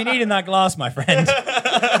We might be needing that glass, my friend.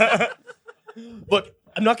 Look,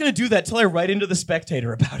 I'm not going to do that till I write into the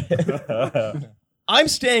Spectator about it. I'm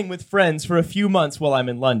staying with friends for a few months while I'm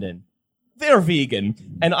in London. They're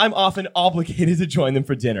vegan, and I'm often obligated to join them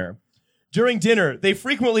for dinner. During dinner, they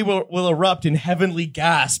frequently will erupt in heavenly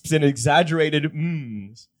gasps and exaggerated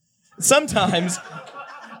mms. Sometimes...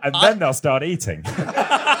 And then they'll start eating.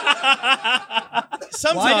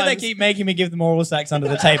 Why do they keep making me give them oral sex under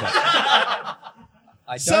the table?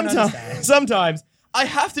 I don't understand. Sometimes I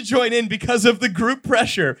have to join in because of the group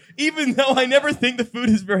pressure, even though I never think the food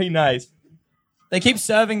is very nice. They keep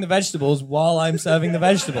serving the vegetables while I'm serving the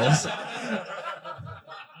vegetables.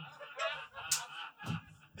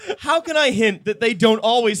 How can I hint that they don't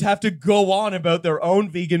always have to go on about their own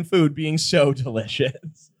vegan food being so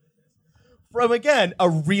delicious? From, again, a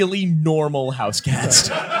really normal house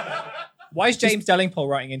guest. Why is James Dellingpole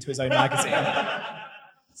writing into his own magazine?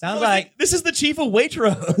 Sounds like This is the chief of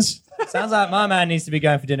Waitrose. Sounds like my man needs to be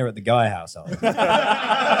going for dinner at the Guy household.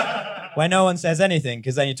 Where no one says anything,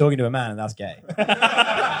 because then you're talking to a man and that's gay.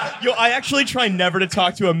 Yo, I actually try never to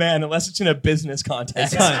talk to a man unless it's in a business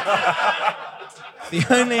context.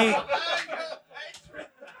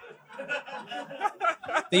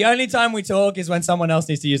 The only time we talk is when someone else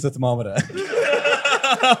needs to use the thermometer.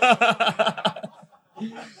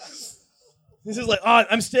 This is like, oh,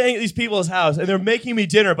 I'm staying at these people's house and they're making me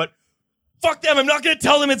dinner, but fuck them, I'm not going to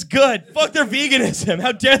tell them it's good. Fuck their veganism.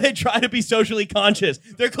 How dare they try to be socially conscious?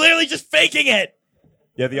 They're clearly just faking it.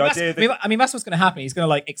 Yeah, the idea that... I mean, that's what's going to happen. He's going to,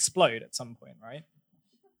 like, explode at some point, right?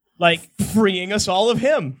 Like... Freeing us all of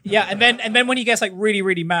him. Yeah, and then when he gets, like, really,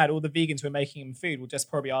 really mad, all the vegans who are making him food will just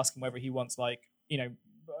probably ask him whether he wants, like, you know,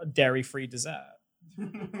 a dairy-free dessert.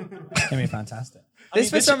 It's gonna be fantastic. This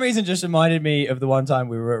for some reason just reminded me of the one time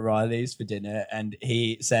we were at Riley's for dinner, and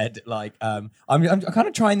he said, like, I'm kind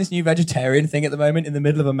of trying this new vegetarian thing at the moment in the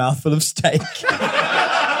middle of a mouthful of steak.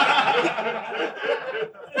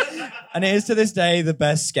 And it is to this day the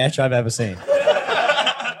best sketch I've ever seen.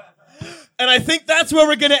 And I think that's where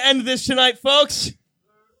we're going to end this tonight, folks.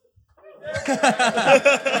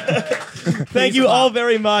 Thank you all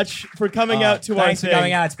very much for coming out to our Thanks for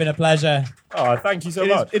coming out. It's been a pleasure. Oh, thank you so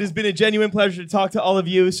much. It has been a genuine pleasure to talk to all of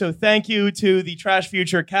you. So thank you to the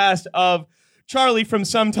Trashfuture cast of Charlie from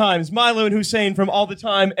Sometimes, Milo and Hussein from All the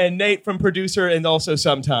Time, and Nate from Producer and also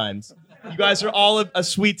Sometimes. You guys are all a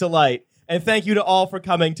sweet delight. And thank you to all for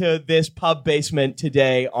coming to this pub basement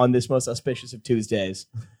today on this most auspicious of Tuesdays.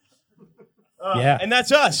 Yeah. And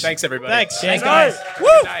that's us. Thanks, everybody. Thanks. Cheers, guys. Woo!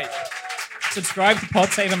 Good night. Subscribe to Pod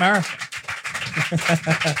Save America.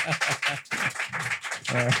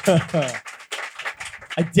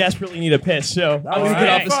 I desperately need a piss, so I'm going to get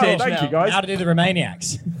off the stage Thank now. you, guys. How to do the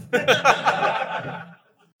Romaniacs.